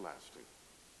everlasting.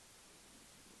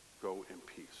 Go in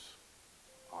peace.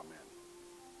 Amen.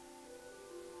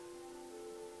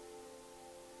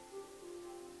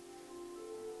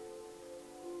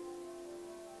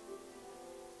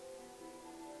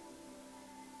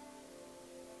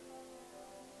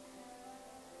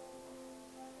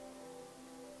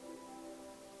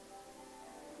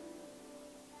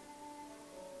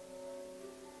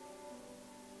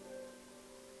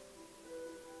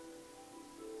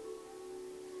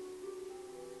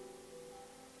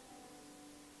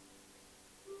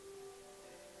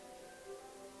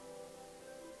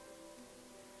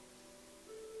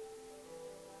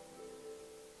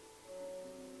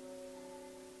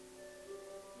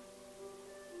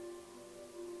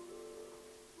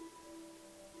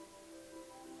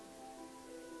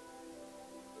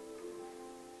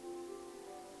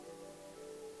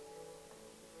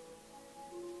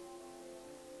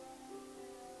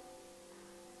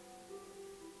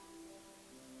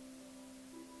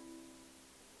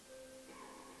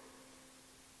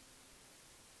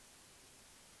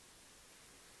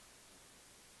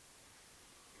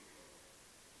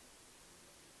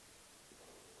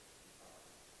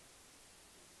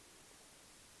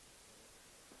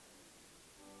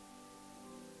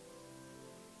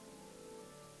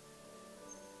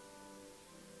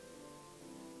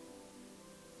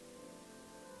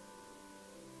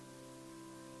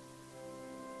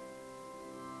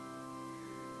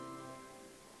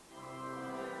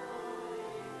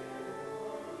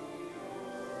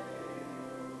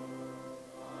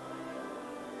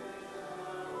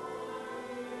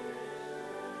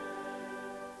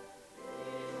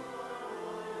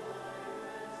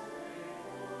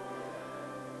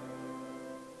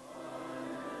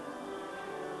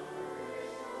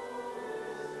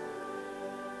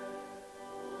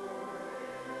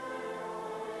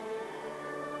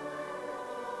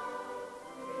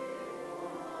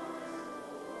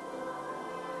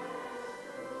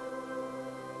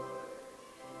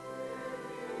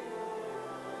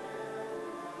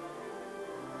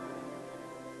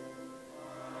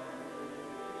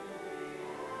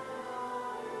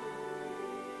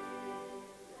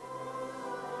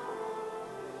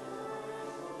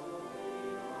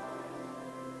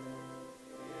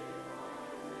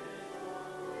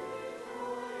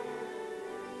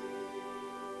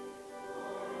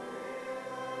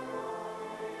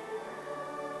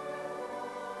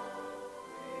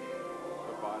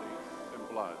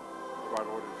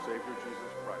 Savior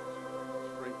Jesus Christ,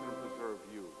 strengthen and preserve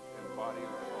you in body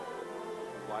and soul,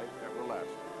 and life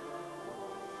everlasting.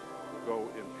 Go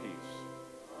in peace.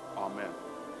 Amen.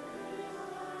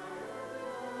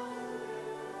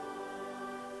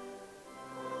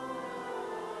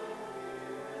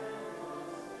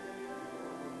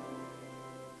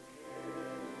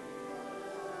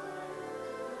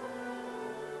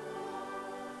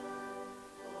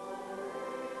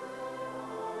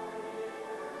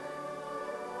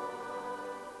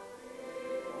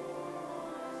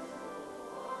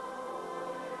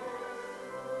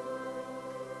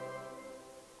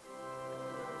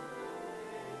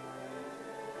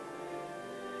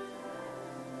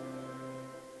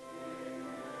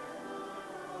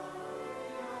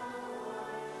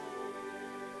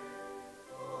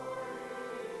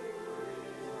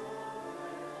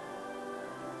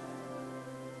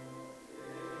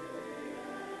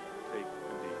 Take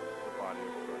and eat the body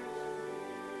of Christ.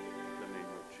 In the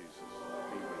name of Jesus,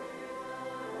 be with you.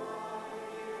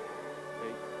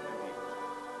 Take and eat.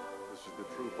 This is the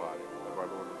true body of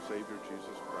our Lord and Savior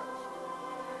Jesus Christ,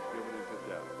 given into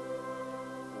death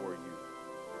for you.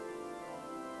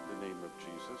 In the name of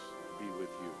Jesus, be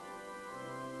with you.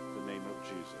 In the name of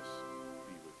Jesus,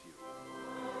 be with you.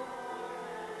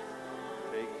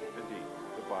 Take and eat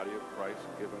the body of Christ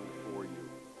given for you.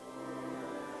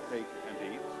 Take and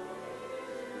eat.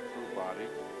 This is the true body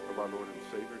of our Lord and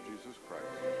Savior Jesus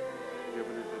Christ,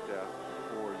 given into death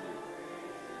for you.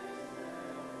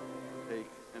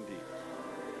 Take and eat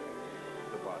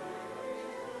the body of Christ.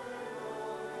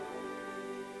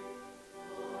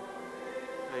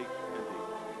 Take and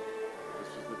eat.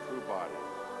 This is the true body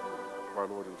of our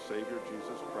Lord and Savior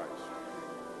Jesus Christ,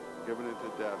 given into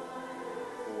death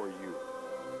for you.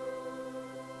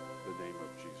 The name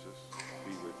of Jesus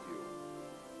be with you.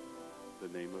 The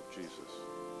name of Jesus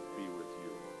be with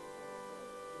you.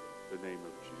 The name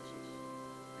of Jesus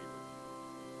be with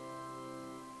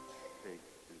you. Take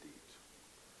and eat.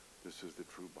 This is the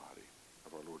true body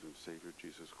of our Lord and Savior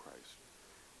Jesus Christ.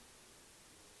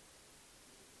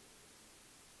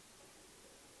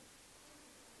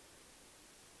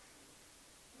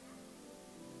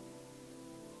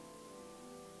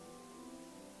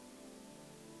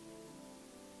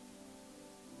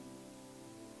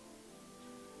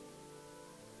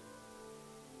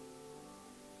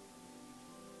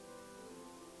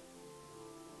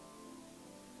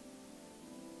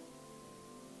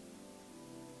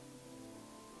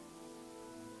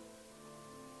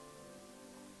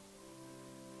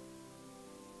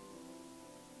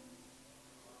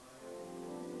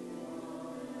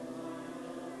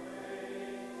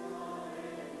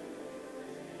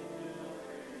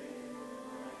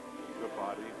 The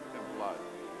body and blood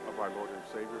of our Lord and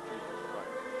Savior Jesus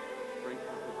Christ, strengthen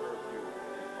and preserve you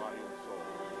in body and soul,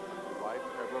 unto life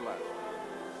everlasting.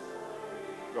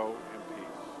 Go in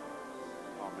peace.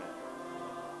 Amen.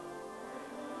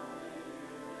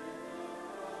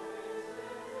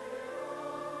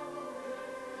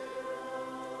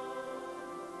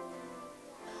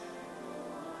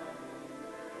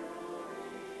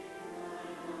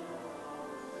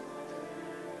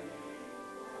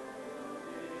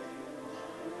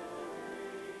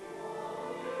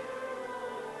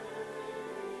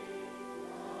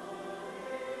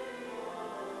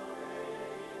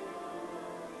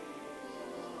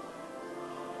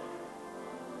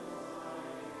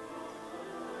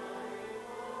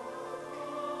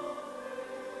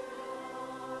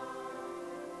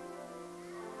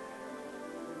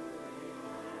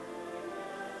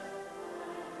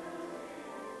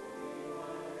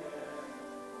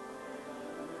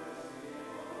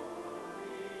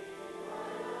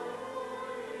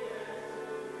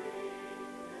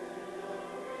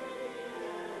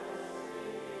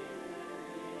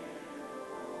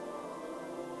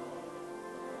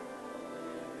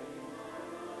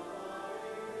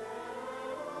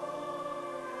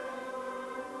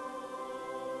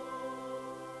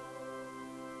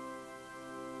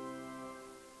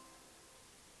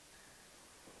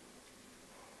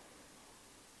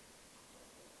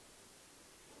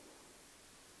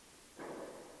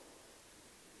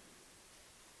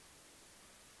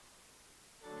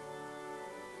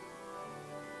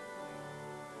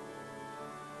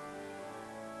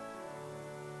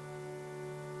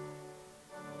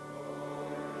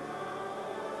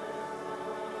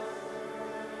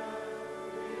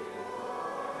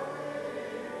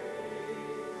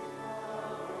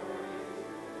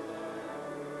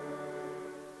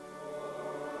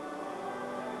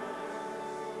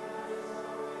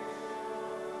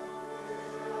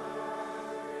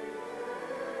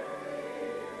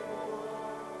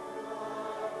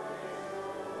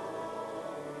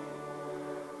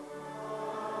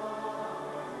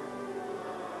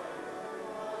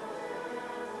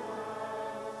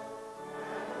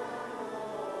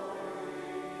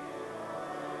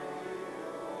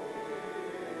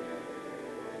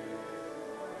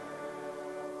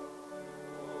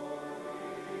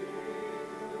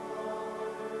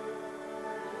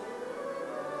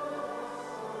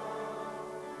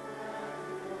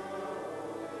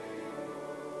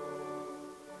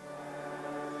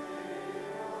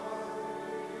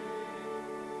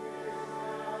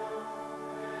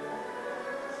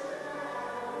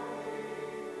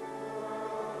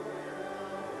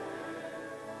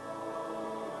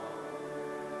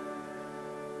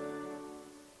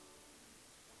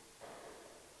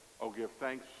 will give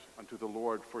thanks unto the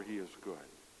Lord, for he is good.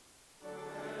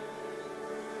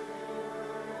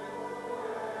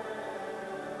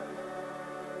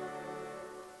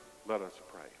 Let us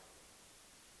pray.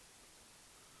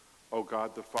 O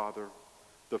God the Father,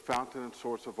 the fountain and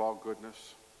source of all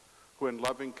goodness, who in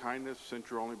loving kindness sent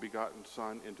your only begotten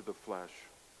Son into the flesh,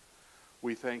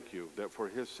 we thank you that for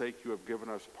his sake you have given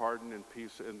us pardon and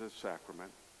peace in this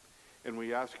sacrament. And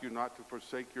we ask you not to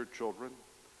forsake your children,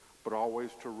 but always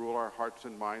to rule our hearts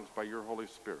and minds by your Holy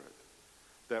Spirit,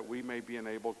 that we may be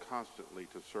enabled constantly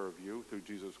to serve you through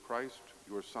Jesus Christ,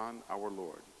 your Son, our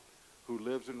Lord, who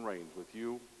lives and reigns with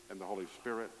you and the Holy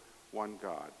Spirit, one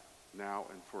God, now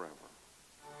and forever.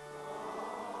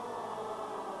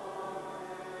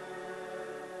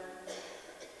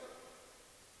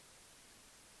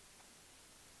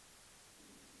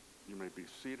 You may be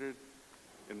seated,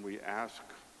 and we ask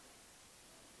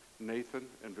Nathan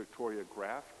and Victoria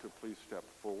Graff to please step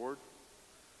forward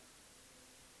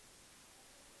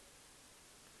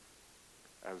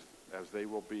as they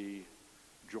will be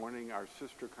joining our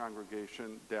sister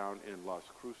congregation down in Las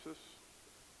Cruces,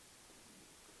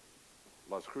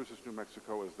 New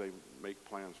Mexico, as they make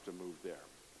plans to move there.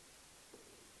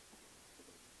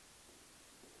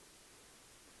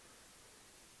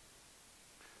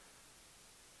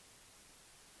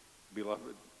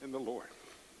 Beloved in the Lord,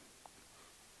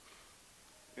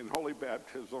 in holy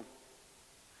baptism,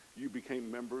 you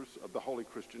became members of the Holy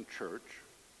Christian Church,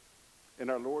 and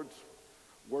our Lord's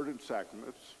word and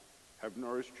sacraments have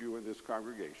nourished you in this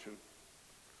congregation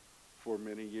for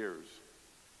many years.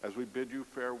 As we bid you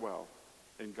farewell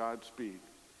and Godspeed,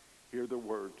 hear the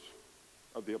words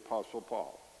of the Apostle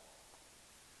Paul.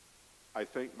 I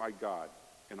thank my God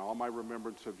in all my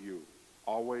remembrance of you,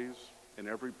 always in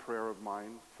every prayer of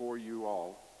mine for you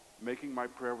all, making my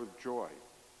prayer with joy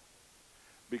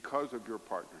because of your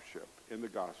partnership in the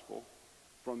gospel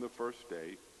from the first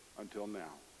day until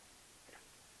now.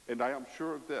 And I am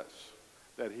sure of this,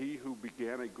 that he who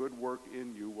began a good work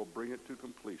in you will bring it to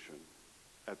completion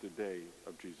at the day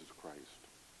of Jesus Christ.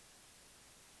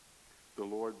 The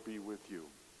Lord be with you.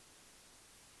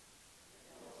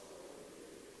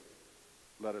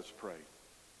 Let us pray.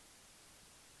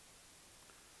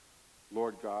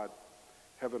 Lord God,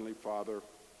 Heavenly Father,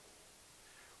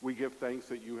 we give thanks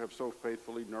that you have so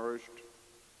faithfully nourished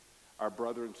our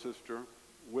brother and sister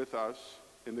with us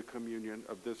in the communion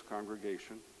of this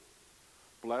congregation.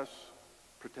 Bless,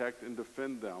 protect, and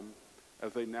defend them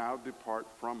as they now depart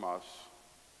from us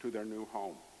to their new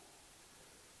home.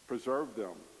 Preserve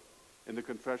them in the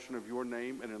confession of your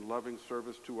name and in loving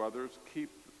service to others.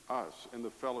 Keep us in the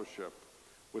fellowship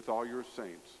with all your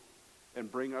saints,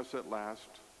 and bring us at last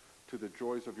to the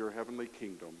joys of your heavenly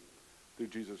kingdom through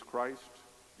Jesus Christ,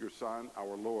 your Son,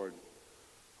 our Lord,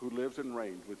 who lives and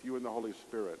reigns with you in the Holy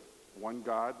Spirit, one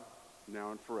God, now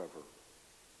and forever.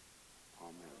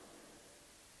 Amen.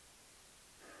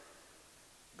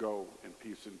 Go in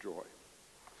peace and joy.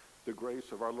 The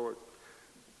grace of our Lord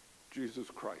Jesus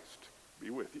Christ be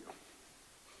with you.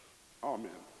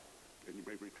 Amen. And you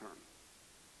may return.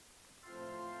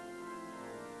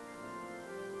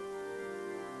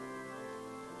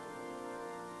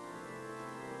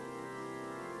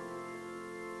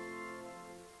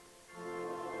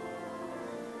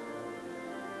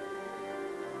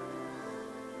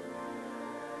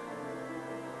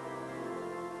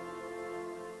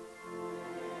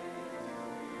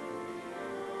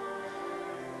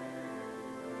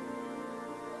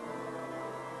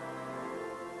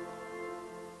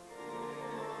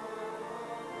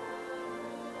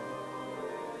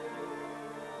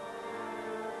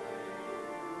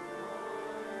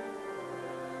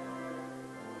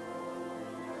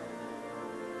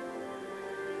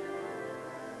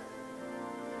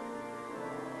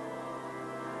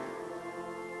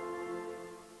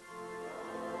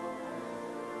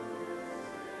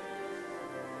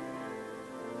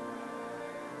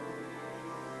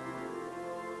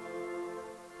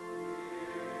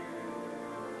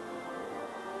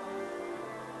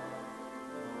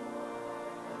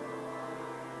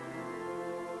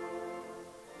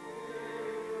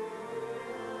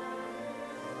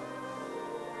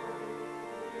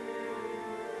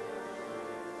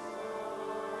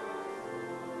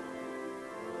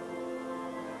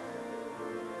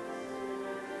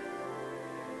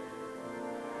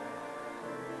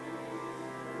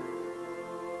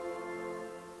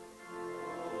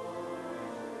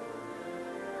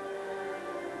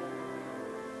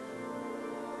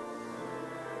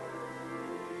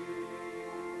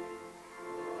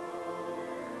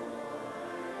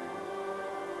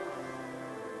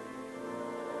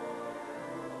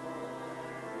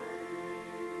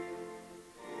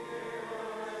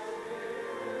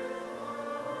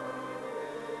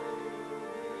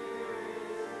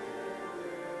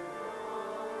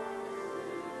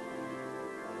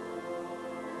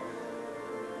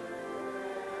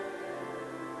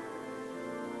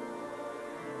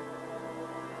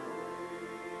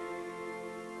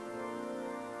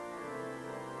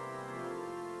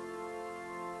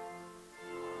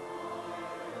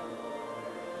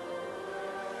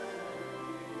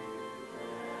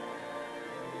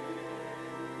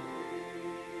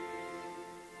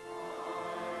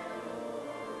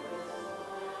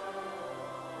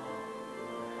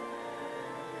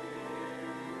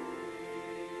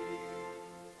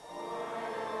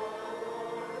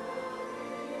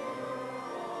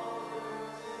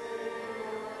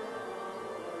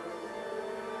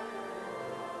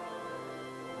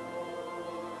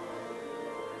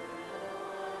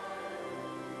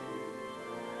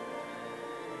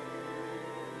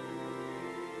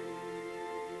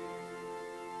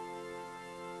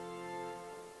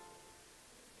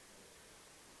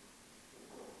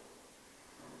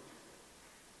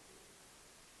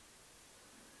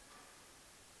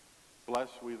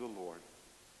 Bless we the Lord.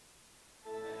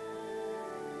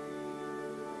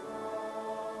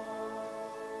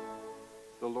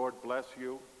 The Lord bless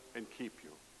you and keep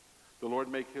you. The Lord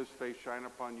make his face shine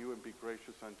upon you and be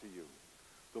gracious unto you.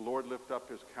 The Lord lift up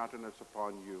his countenance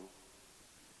upon you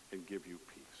and give you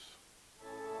peace.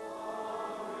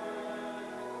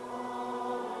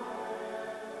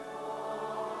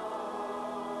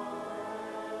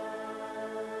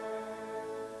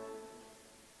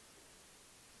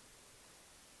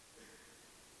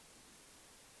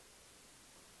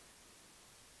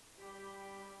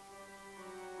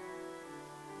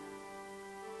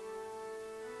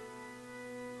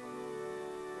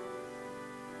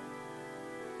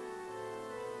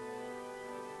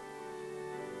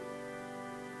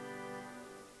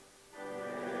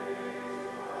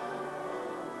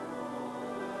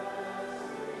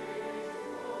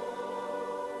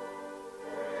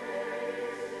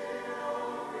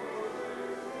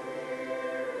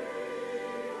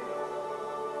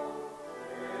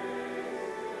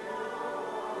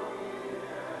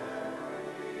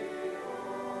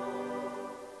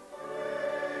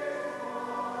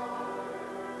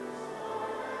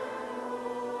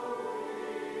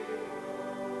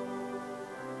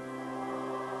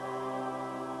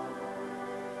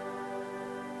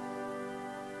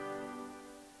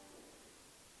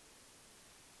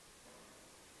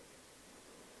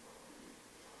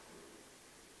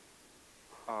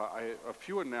 A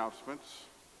few announcements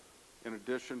in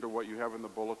addition to what you have in the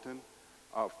bulletin.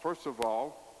 First of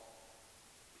all,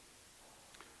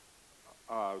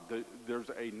 there's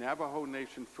a Navajo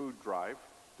Nation food drive.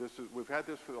 We've had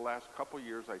this for the last couple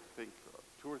years, I think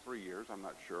 2 or 3 years, I'm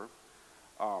not sure.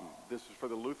 This is for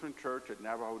the Lutheran Church at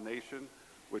Navajo Nation,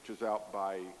 which is out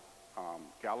by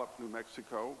Gallup, New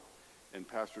Mexico, and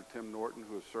Pastor Tim Norton,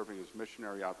 who is serving as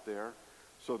missionary out there.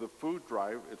 So the food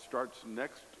drive, it starts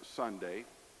next Sunday,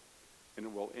 and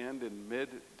it will end in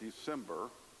mid-December,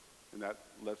 and that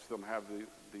lets them have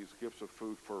these gifts of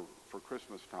food for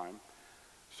Christmas time.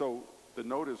 So the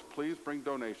note is, please bring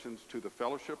donations to the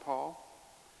fellowship hall,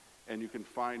 and you can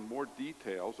find more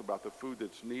details about the food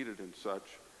that's needed and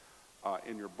such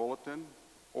in your bulletin,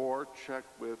 or check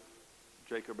with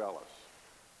Jacob Ellis.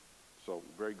 So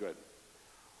very good.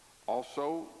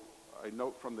 Also, a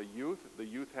note from the youth. The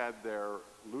youth had their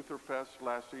Lutherfest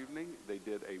last evening. They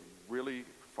did a really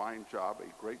fine job,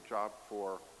 a great job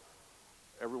for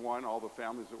everyone, all the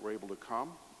families that were able to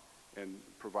come, and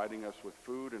providing us with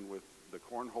food and with the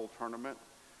cornhole tournament.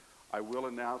 I will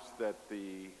announce that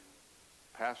the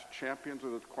past champions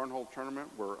of the cornhole tournament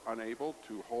were unable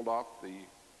to hold off the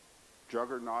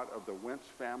juggernaut of the Wentz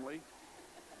family,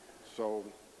 so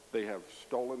they have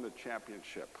stolen the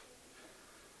championship.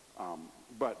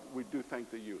 But we do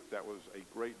thank the youth. That was a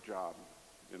great job,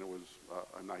 and it was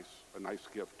a nice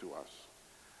gift to us.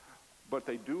 But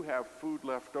they do have food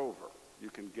left over. You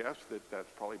can guess that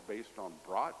that's probably based on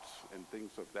brats and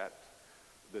things of that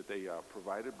they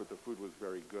provided, but the food was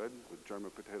very good with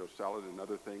German potato salad and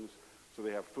other things. So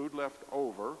they have food left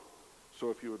over. So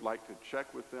if you would like to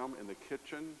check with them in the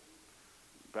kitchen,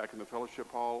 back in the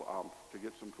fellowship hall, to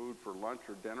get some food for lunch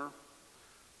or dinner,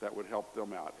 that would help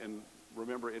them out. And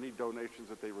remember, any donations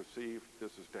that they receive,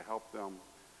 this is to help them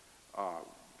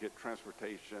get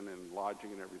transportation and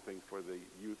lodging and everything for the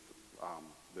youth,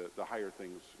 the Higher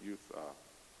Things youth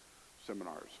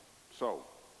seminars. So,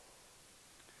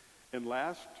 and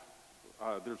last,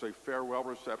 there's a farewell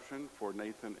reception for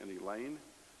Nathan and Elaine.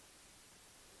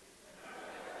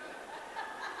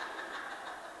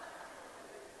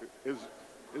 Is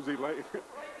Elaine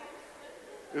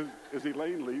is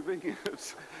Elaine leaving?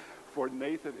 It's for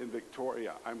Nathan and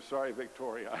Victoria. I'm sorry,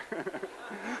 Victoria.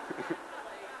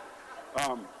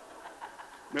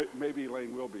 Maybe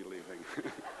Elaine will be leaving.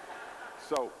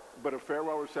 So, but a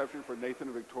farewell reception for Nathan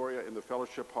and Victoria in the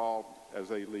fellowship hall as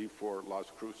they leave for Las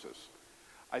Cruces.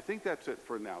 I think that's it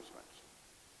for announcements.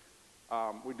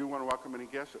 We do want to welcome any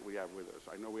guests that we have with us.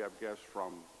 I know we have guests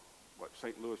from,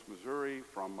 St. Louis, Missouri,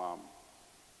 from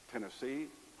Tennessee,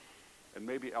 and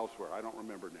maybe elsewhere. I don't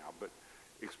remember now, but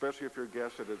especially if you're a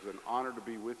guest, it is an honor to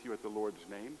be with you at the Lord's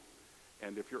name.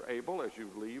 And if you're able, as you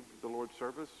leave the Lord's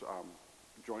service,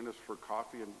 join us for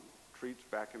coffee and treats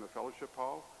back in the fellowship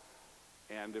hall.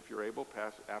 And if you're able,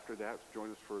 after that,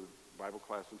 join us for Bible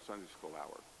class and Sunday school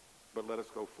hour. But let us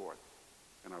go forth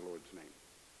in our Lord's name.